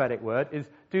 Your prophetic word is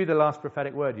do the last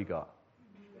prophetic word you got.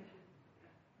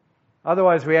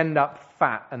 Otherwise, we end up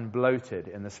fat and bloated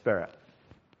in the spirit.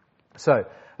 So,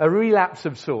 a relapse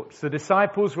of sorts. The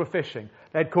disciples were fishing.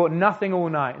 They'd caught nothing all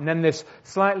night. And then this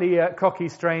slightly cocky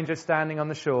stranger standing on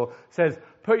the shore says,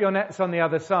 put your nets on the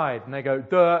other side. And they go,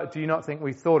 duh, do you not think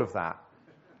we thought of that?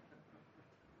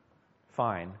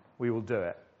 Fine, we will do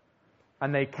it.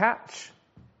 And they catch,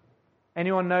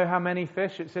 anyone know how many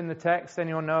fish? It's in the text.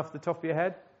 Anyone know off the top of your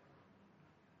head?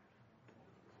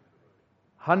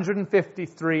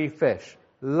 153 fish.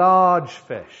 Large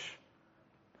fish.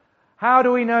 How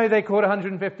do we know they caught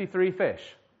 153 fish?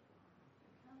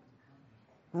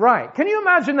 Right. Can you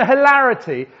imagine the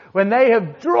hilarity when they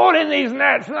have drawn in these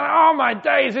nets and oh my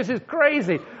days, this is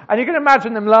crazy. And you can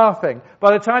imagine them laughing.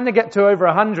 By the time they get to over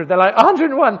 100, they're like,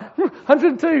 101,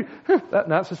 102,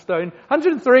 that's a stone,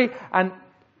 103, and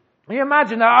you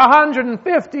imagine that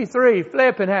 153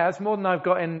 flipping hell. That's more than I've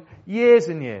got in years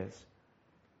and years.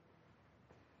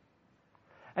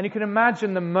 And you can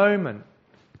imagine the moment.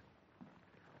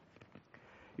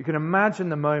 You can imagine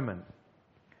the moment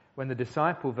when the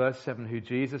disciple, verse 7, who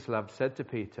Jesus loved, said to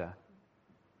Peter,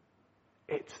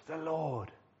 "It's the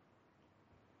Lord."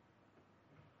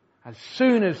 As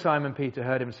soon as Simon Peter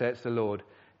heard him say it's the Lord,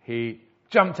 he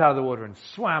jumped out of the water and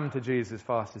swam to Jesus as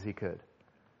fast as he could.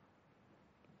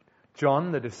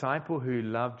 John, the disciple who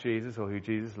loved Jesus, or who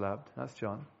Jesus loved, that's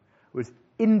John, was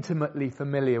intimately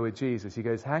familiar with Jesus. He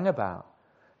goes, hang about.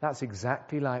 That's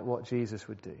exactly like what Jesus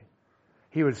would do.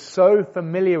 He was so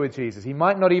familiar with Jesus, he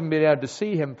might not even be able to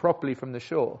see him properly from the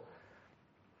shore.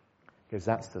 He goes,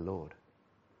 that's the Lord.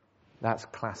 That's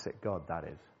classic God, that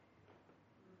is.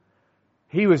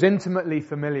 He was intimately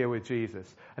familiar with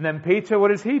Jesus. And then Peter,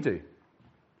 what does he do?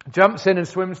 Jumps in and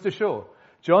swims to shore.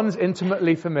 John's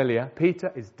intimately familiar.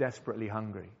 Peter is desperately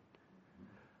hungry.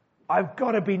 I've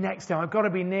got to be next to him. I've got to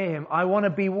be near him. I want to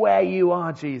be where you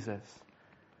are, Jesus.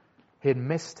 He had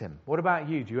missed him. What about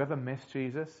you? Do you ever miss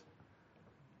Jesus?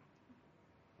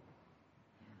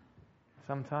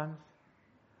 Sometimes.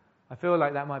 I feel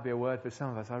like that might be a word for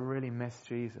some of us. I really miss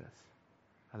Jesus.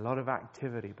 A lot of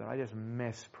activity, but I just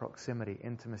miss proximity,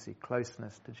 intimacy,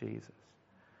 closeness to Jesus.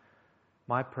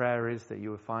 My prayer is that you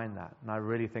will find that. And I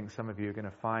really think some of you are going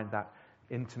to find that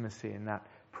intimacy and that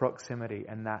proximity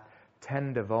and that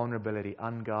tender vulnerability,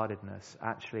 unguardedness,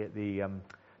 actually at the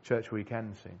church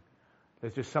weekend soon.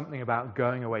 There's just something about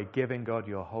going away, giving God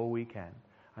your whole weekend,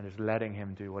 and just letting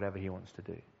him do whatever he wants to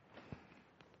do.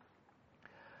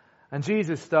 And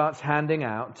Jesus starts handing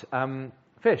out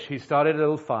fish. He started a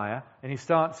little fire, and he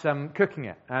starts cooking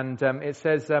it. And it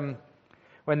says,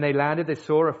 when they landed, they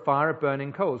saw a fire of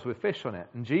burning coals with fish on it.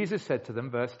 And Jesus said to them,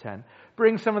 verse 10,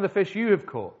 bring some of the fish you have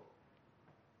caught.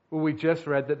 Well, we just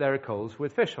read that there are coals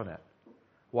with fish on it.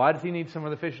 Why does he need some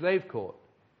of the fish they've caught?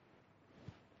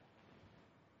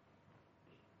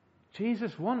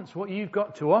 Jesus wants what you've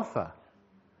got to offer.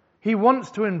 He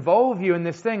wants to involve you in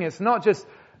this thing. It's not just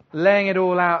laying it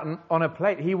all out on a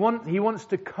plate. He wants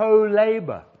to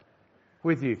co-labor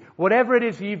with you. Whatever it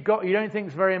is you've got, you don't think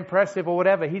is very impressive or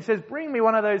whatever. He says, bring me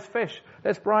one of those fish.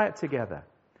 Let's fry it together.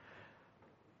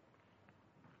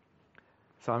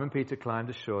 Simon Peter climbed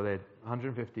ashore. They had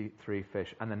 153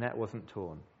 fish, and the net wasn't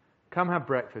torn. Come have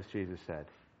breakfast, Jesus said.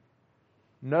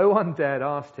 No one dared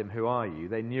ask him, who are you?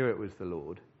 They knew it was the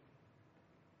Lord.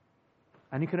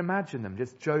 And you can imagine them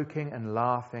just joking and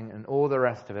laughing and all the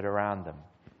rest of it around them,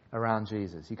 around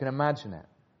Jesus. You can imagine it.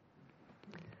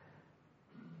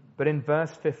 But in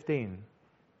verse 15,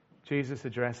 Jesus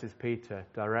addresses Peter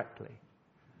directly.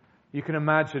 You can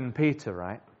imagine Peter,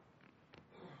 right?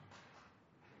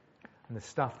 And the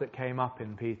stuff that came up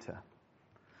in Peter.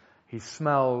 He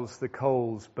smells the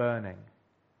coals burning.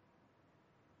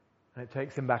 And it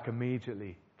takes him back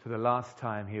immediately to the last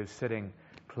time he was sitting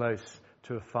close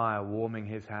to a fire, warming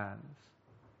his hands.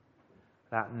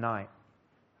 That night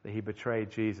that he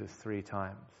betrayed Jesus 3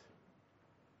 times.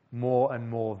 More and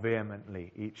more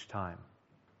vehemently each time.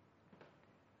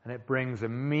 And it brings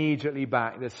immediately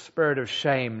back, this spirit of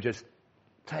shame just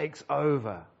takes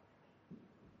over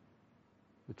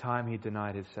the time he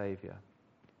denied his Savior.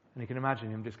 And you can imagine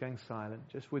him just going silent,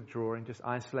 just withdrawing, just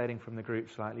isolating from the group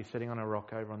slightly, sitting on a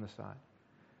rock over on the side.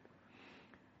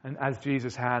 And as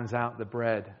Jesus hands out the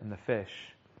bread and the fish,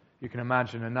 you can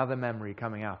imagine another memory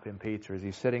coming up in Peter as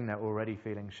he's sitting there already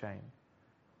feeling shame.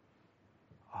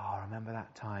 Oh, remember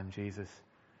that time Jesus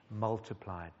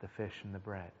multiplied the fish and the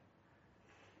bread.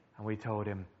 And we told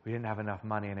him we didn't have enough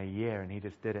money in a year, and he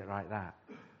just did it like that.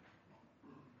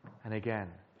 And again,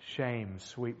 shame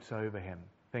sweeps over him,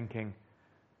 thinking,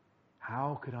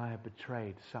 how could I have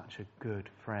betrayed such a good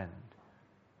friend?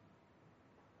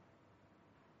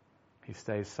 He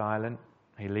stays silent.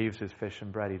 He leaves his fish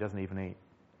and bread. He doesn't even eat.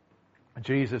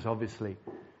 Jesus obviously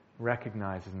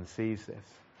recognizes and sees this.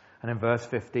 And in verse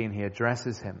 15, he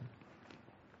addresses him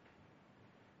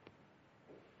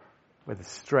with a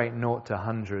straight 0 to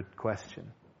 100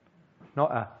 question.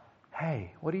 Not a,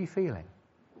 hey, what are you feeling?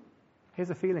 Here's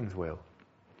a feelings wheel.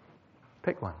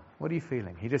 Pick one. What are you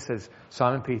feeling? He just says,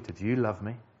 Simon Peter, do you love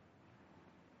me?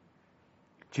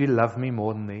 Do you love me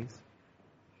more than these?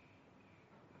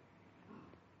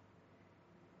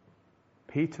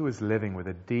 Peter was living with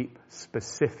a deep,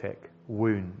 specific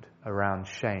wound around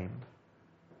shame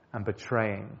and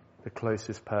betraying the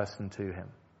closest person to him.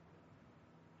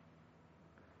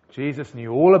 Jesus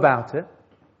knew all about it.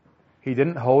 He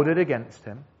didn't hold it against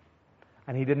him.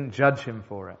 and he didn't judge him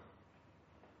for it.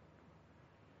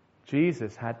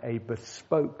 Jesus had a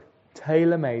bespoke,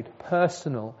 tailor-made,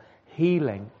 personal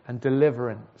healing and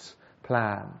deliverance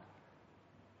plan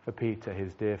for Peter,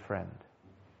 his dear friend.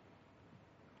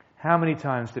 How many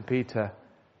times did Peter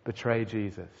betray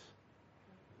Jesus?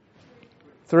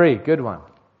 3, good one.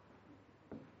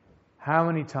 How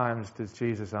many times does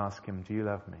Jesus ask him, do you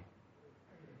love me?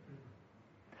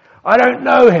 I don't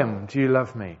know him, do you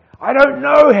love me? I don't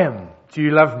know him, do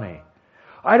you love me?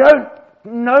 I don't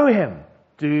know him,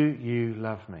 do you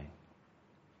love me?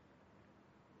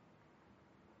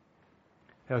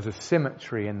 There was a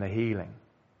symmetry in the healing.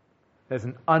 There's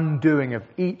an undoing of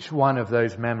each one of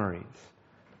those memories.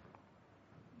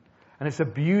 And it's a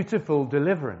beautiful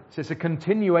deliverance. It's a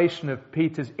continuation of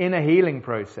Peter's inner healing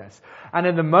process. And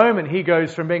in the moment he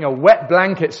goes from being a wet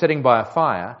blanket sitting by a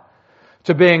fire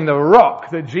to being the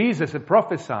rock that Jesus had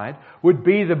prophesied would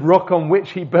be the rock on which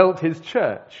he built his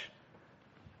church.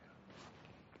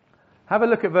 Have a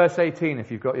look at verse 18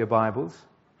 if you've got your Bibles.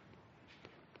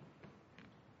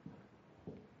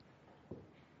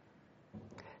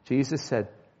 Jesus said,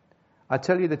 I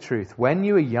tell you the truth, when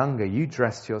you were younger, you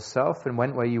dressed yourself and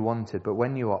went where you wanted. But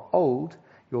when you are old,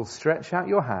 you'll stretch out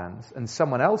your hands and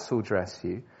someone else will dress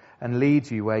you and lead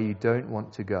you where you don't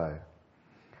want to go.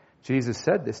 Jesus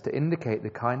said this to indicate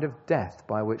the kind of death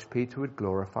by which Peter would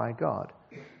glorify God.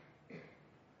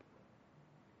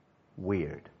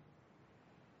 Weird.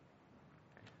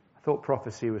 I thought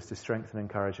prophecy was to strengthen,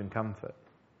 encourage, and comfort.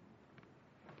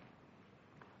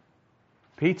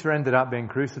 Peter ended up being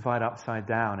crucified upside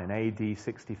down in AD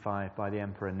 65 by the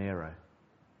Emperor Nero.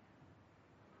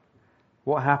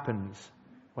 What happens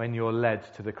when you're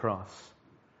led to the cross?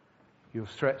 You'll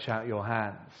stretch out your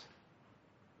hands.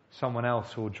 Someone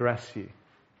else will dress you,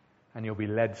 and you'll be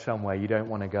led somewhere you don't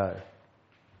want to go.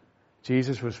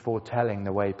 Jesus was foretelling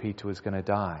the way Peter was going to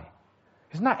die.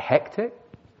 Isn't that hectic?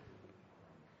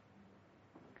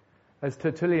 As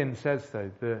Tertullian says,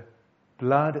 though, the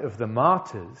blood of the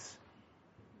martyrs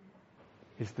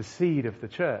is the seed of the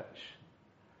church.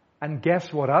 And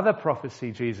guess what other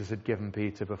prophecy Jesus had given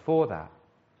Peter before that?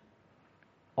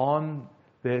 On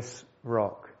this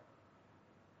rock.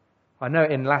 I know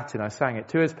in Latin I sang it,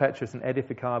 Tu es Petrus and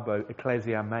edificabo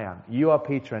ecclesia meam. You are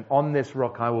Peter and on this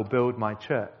rock I will build my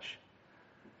church.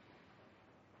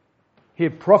 He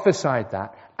had prophesied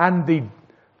that, and the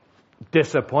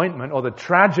disappointment or the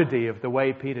tragedy of the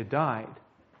way Peter died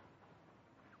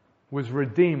was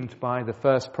redeemed by the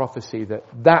first prophecy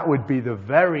that would be the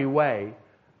very way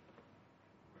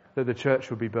that the church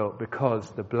would be built, because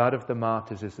the blood of the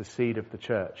martyrs is the seed of the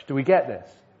church. Do we get this?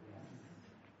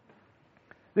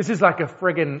 This is like a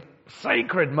friggin'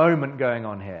 sacred moment going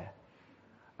on here.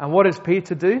 And what does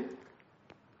Peter do?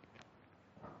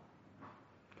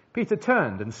 Peter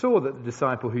turned and saw that the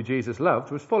disciple who Jesus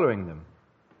loved was following them.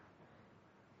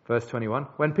 Verse 21,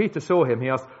 when Peter saw him, he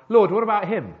asked, Lord, what about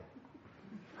him?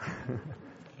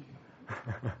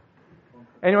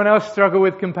 Anyone else struggle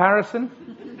with comparison?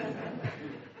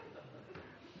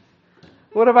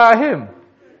 What about him?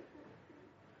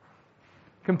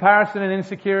 Comparison and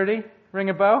insecurity ring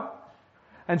a bell?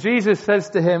 And Jesus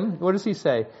says to him, what does he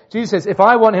say? Jesus says, if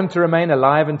I want him to remain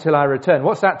alive until I return,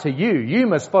 what's that to you? You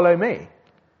must follow me.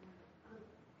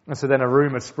 And so then a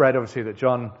rumor spread, obviously, that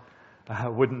John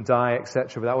wouldn't die,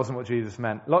 etc. But that wasn't what Jesus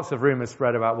meant. Lots of rumors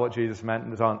spread about what Jesus meant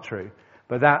that aren't true.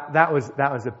 But that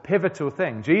was a pivotal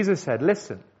thing. Jesus said,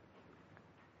 listen,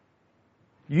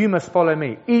 you must follow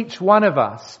me. Each one of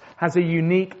us has a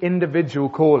unique individual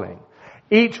calling.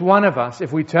 Each one of us,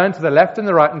 if we turn to the left and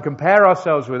the right and compare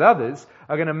ourselves with others,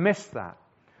 are going to miss that.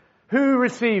 Who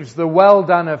receives the well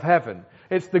done of heaven?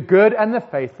 It's the good and the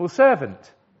faithful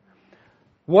servant.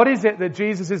 What is it that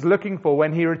Jesus is looking for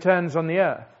when he returns on the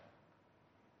earth?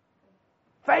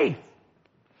 Faith.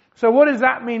 So what does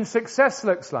that mean success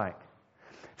looks like?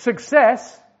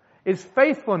 Success is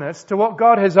faithfulness to what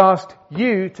God has asked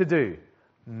you to do.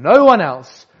 No one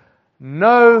else.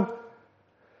 No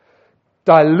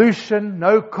dilution,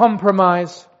 no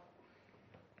compromise,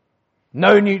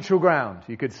 no neutral ground,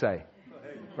 you could say.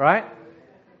 Right?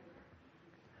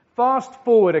 Fast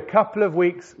forward a couple of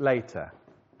weeks later.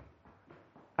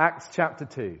 Acts chapter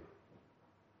 2.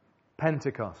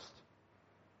 Pentecost.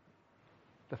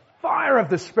 The fire of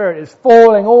the Spirit is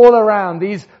falling all around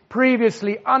these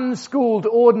previously unschooled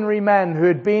ordinary men who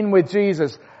had been with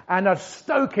Jesus and are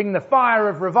stoking the fire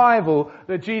of revival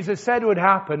that Jesus said would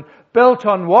happen, built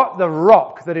on what? The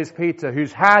rock that is Peter,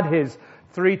 who's had his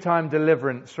 3-time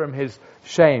deliverance from his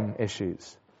shame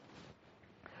issues.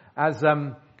 As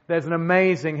there's an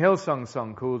amazing Hillsong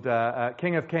song called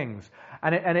King of Kings,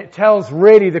 And it tells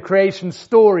really the creation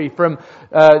story from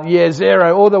year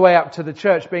 0 all the way up to the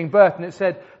church being birthed. And it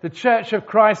said the church of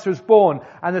Christ was born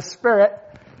and the Spirit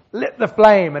lit the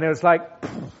flame. And it was like,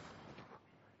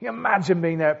 you imagine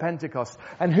being there at Pentecost.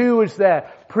 And who was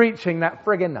there preaching that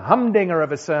friggin' humdinger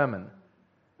of a sermon?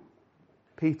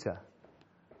 Peter.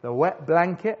 The wet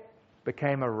blanket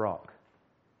became a rock.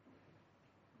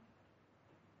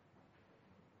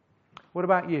 What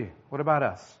about you? What about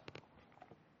us?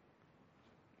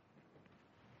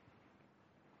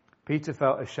 Peter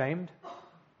felt ashamed.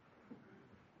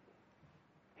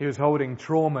 He was holding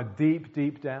trauma deep,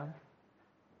 deep down.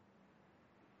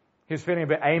 He was feeling a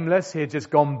bit aimless. He had just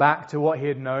gone back to what he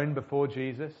had known before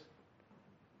Jesus.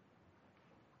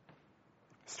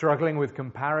 Struggling with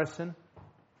comparison.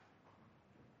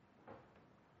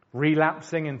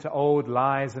 Relapsing into old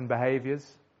lies and behaviors.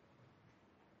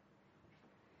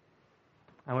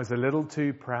 And was a little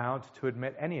too proud to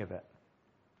admit any of it.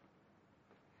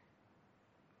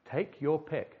 Take your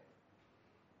pick.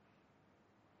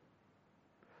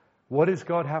 What does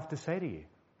God have to say to you?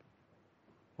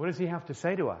 What does He have to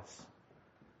say to us?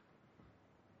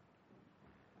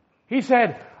 He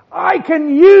said, I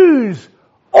can use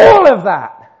all of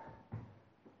that.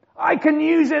 I can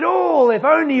use it all if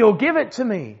only you'll give it to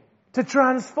me to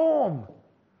transform.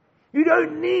 You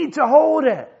don't need to hold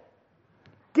it.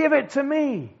 Give it to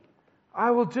me.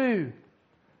 I will do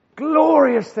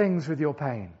glorious things with your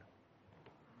pain.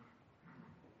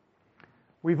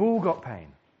 We've all got pain.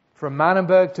 From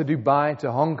Manenberg to Dubai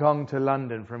to Hong Kong to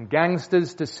London. From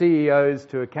gangsters to CEOs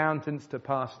to accountants to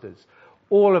pastors.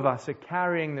 All of us are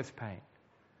carrying this pain.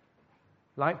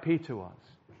 Like Peter was.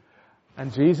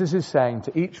 And Jesus is saying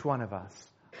to each one of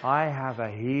us, I have a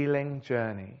healing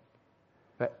journey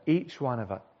for each one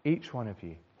of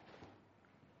you.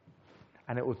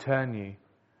 And it will turn you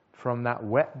from that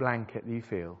wet blanket you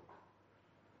feel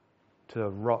to the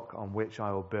rock on which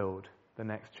I will build the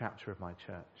next chapter of my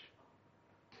church.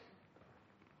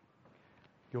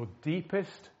 Your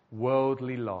deepest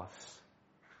worldly loss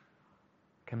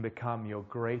can become your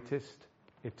greatest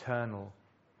eternal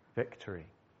victory.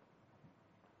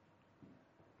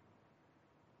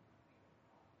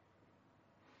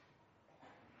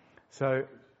 So,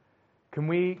 can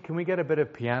we get a bit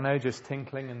of piano just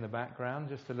tinkling in the background?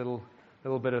 Just a little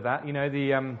bit of that. You know,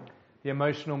 the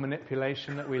emotional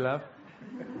manipulation that we love?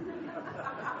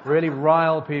 Really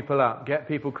rile people up, get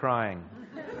people crying.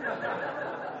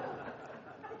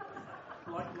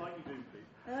 Like you do,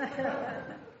 Pete.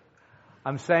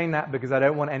 I'm saying that because I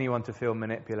don't want anyone to feel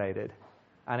manipulated.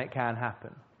 And it can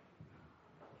happen.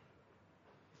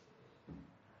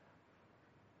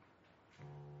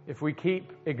 If we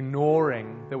keep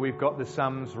ignoring that we've got the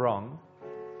sums wrong,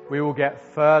 we will get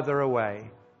further away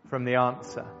from the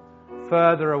answer,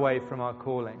 further away from our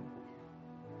calling.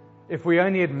 If we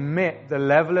only admit the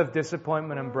level of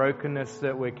disappointment and brokenness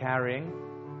that we're carrying,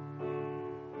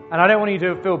 and I don't want you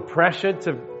to feel pressured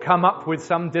to come up with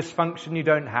some dysfunction you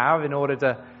don't have in order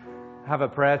to have a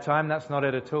prayer time, that's not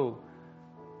it at all.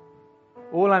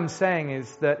 All I'm saying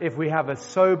is that if we have a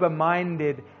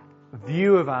sober-minded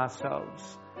view of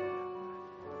ourselves,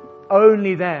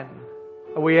 only then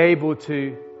are we able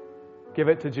to give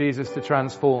it to Jesus to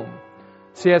transform.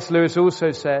 C.S. Lewis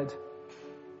also said,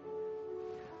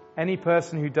 any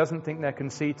person who doesn't think they're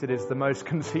conceited is the most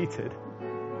conceited.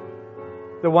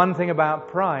 The one thing about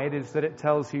pride is that it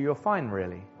tells you you're fine,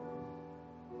 really.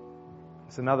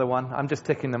 It's another one. I'm just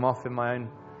ticking them off in my own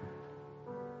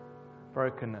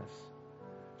brokenness.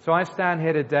 So I stand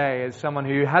here today as someone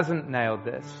who hasn't nailed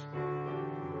this,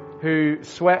 who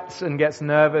sweats and gets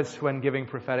nervous when giving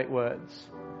prophetic words,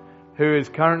 who is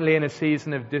currently in a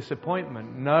season of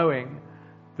disappointment, knowing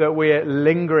that we're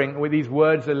lingering, these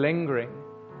words are lingering,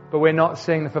 but we're not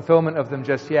seeing the fulfillment of them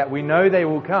just yet. We know they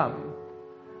will come,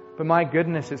 but my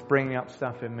goodness, it's bringing up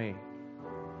stuff in me.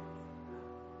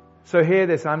 So hear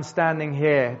this, I'm standing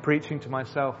here preaching to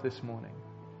myself this morning.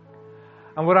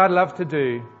 And what I'd love to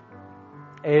do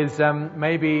is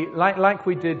maybe, like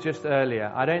we did just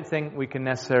earlier, I don't think we can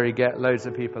necessarily get loads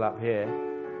of people up here.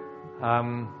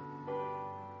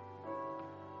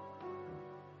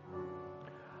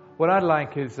 What I'd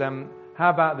like is, how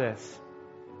about this?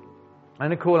 I'm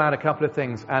going to call out a couple of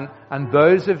things. And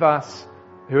those of us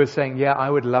who are saying, yeah, I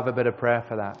would love a bit of prayer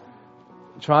for that,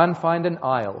 try and find an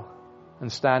aisle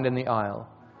and stand in the aisle.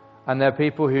 And there are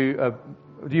people who,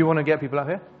 do you want to get people up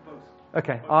here?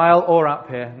 Okay, aisle or up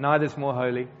here, neither's more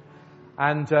holy.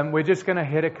 And we're just going to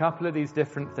hit a couple of these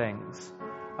different things.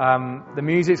 The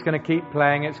music's going to keep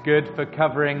playing. It's good for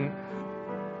covering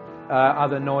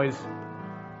other noise,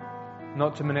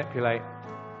 not to manipulate.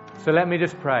 So let me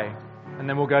just pray, and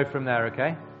then we'll go from there,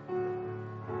 okay?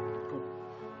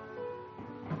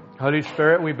 Holy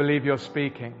Spirit, we believe you're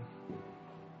speaking.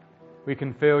 We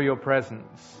can feel your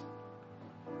presence.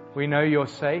 We know you're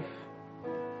safe.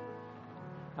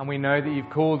 And we know that you've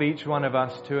called each one of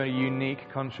us to a unique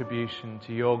contribution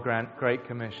to your Great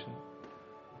Commission.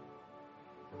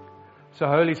 So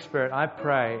Holy Spirit, I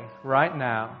pray right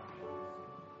now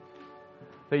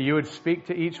that you would speak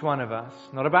to each one of us,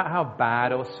 not about how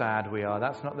bad or sad we are,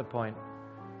 that's not the point,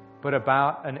 but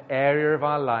about an area of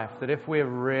our life that if we're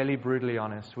really brutally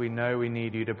honest, we know we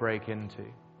need you to break into.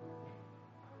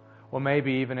 Or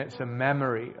maybe even it's a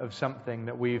memory of something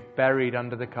that we've buried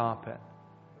under the carpet,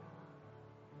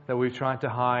 that we've tried to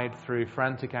hide through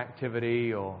frantic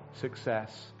activity or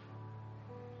success.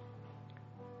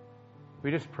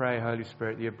 We just pray, Holy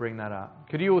Spirit, that you bring that up.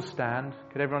 Could you all stand?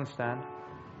 Could everyone stand?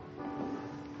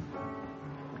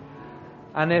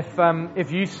 And if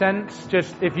you sense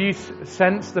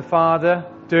the Father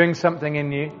doing something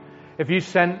in you, if you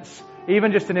sense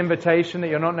even just an invitation that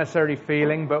you're not necessarily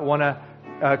feeling but want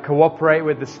to cooperate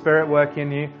with the Spirit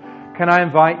working in you, can I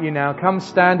invite you now? Come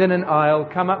stand in an aisle.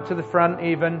 Come up to the front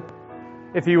even.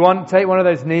 If you want, take one of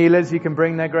those kneelers. You can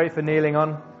bring. They're great for kneeling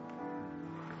on.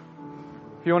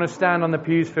 If you want to stand on the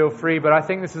pews, feel free. But I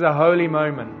think this is a holy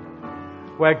moment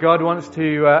where God wants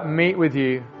to meet with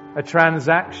you. A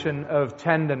transaction of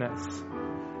tenderness.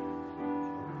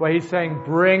 Where He's saying,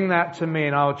 bring that to me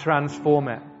and I'll transform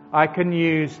it. I can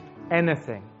use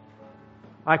anything.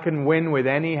 I can win with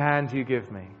any hand you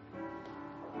give me.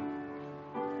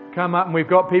 Come up, and we've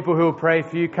got people who will pray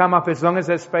for you. Come up, as long as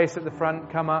there's space at the front,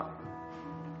 come up.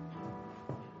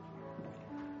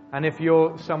 And if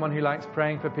you're someone who likes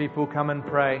praying for people, come and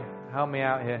pray. Help me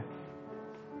out here.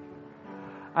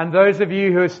 And those of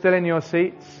you who are still in your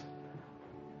seats,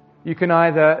 you can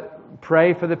either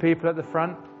pray for the people at the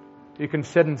front, you can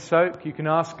sit and soak, you can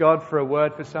ask God for a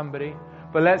word for somebody.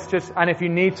 But and if you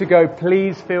need to go,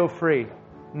 please feel free.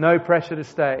 No pressure to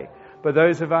stay. But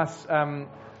those of us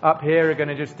up here are going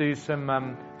to just do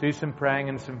some praying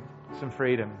and some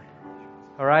freedom.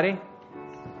 Alrighty?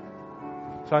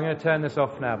 So I'm going to turn this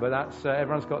off now, but that's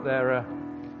everyone's got their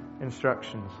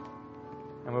instructions.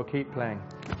 And we'll keep playing.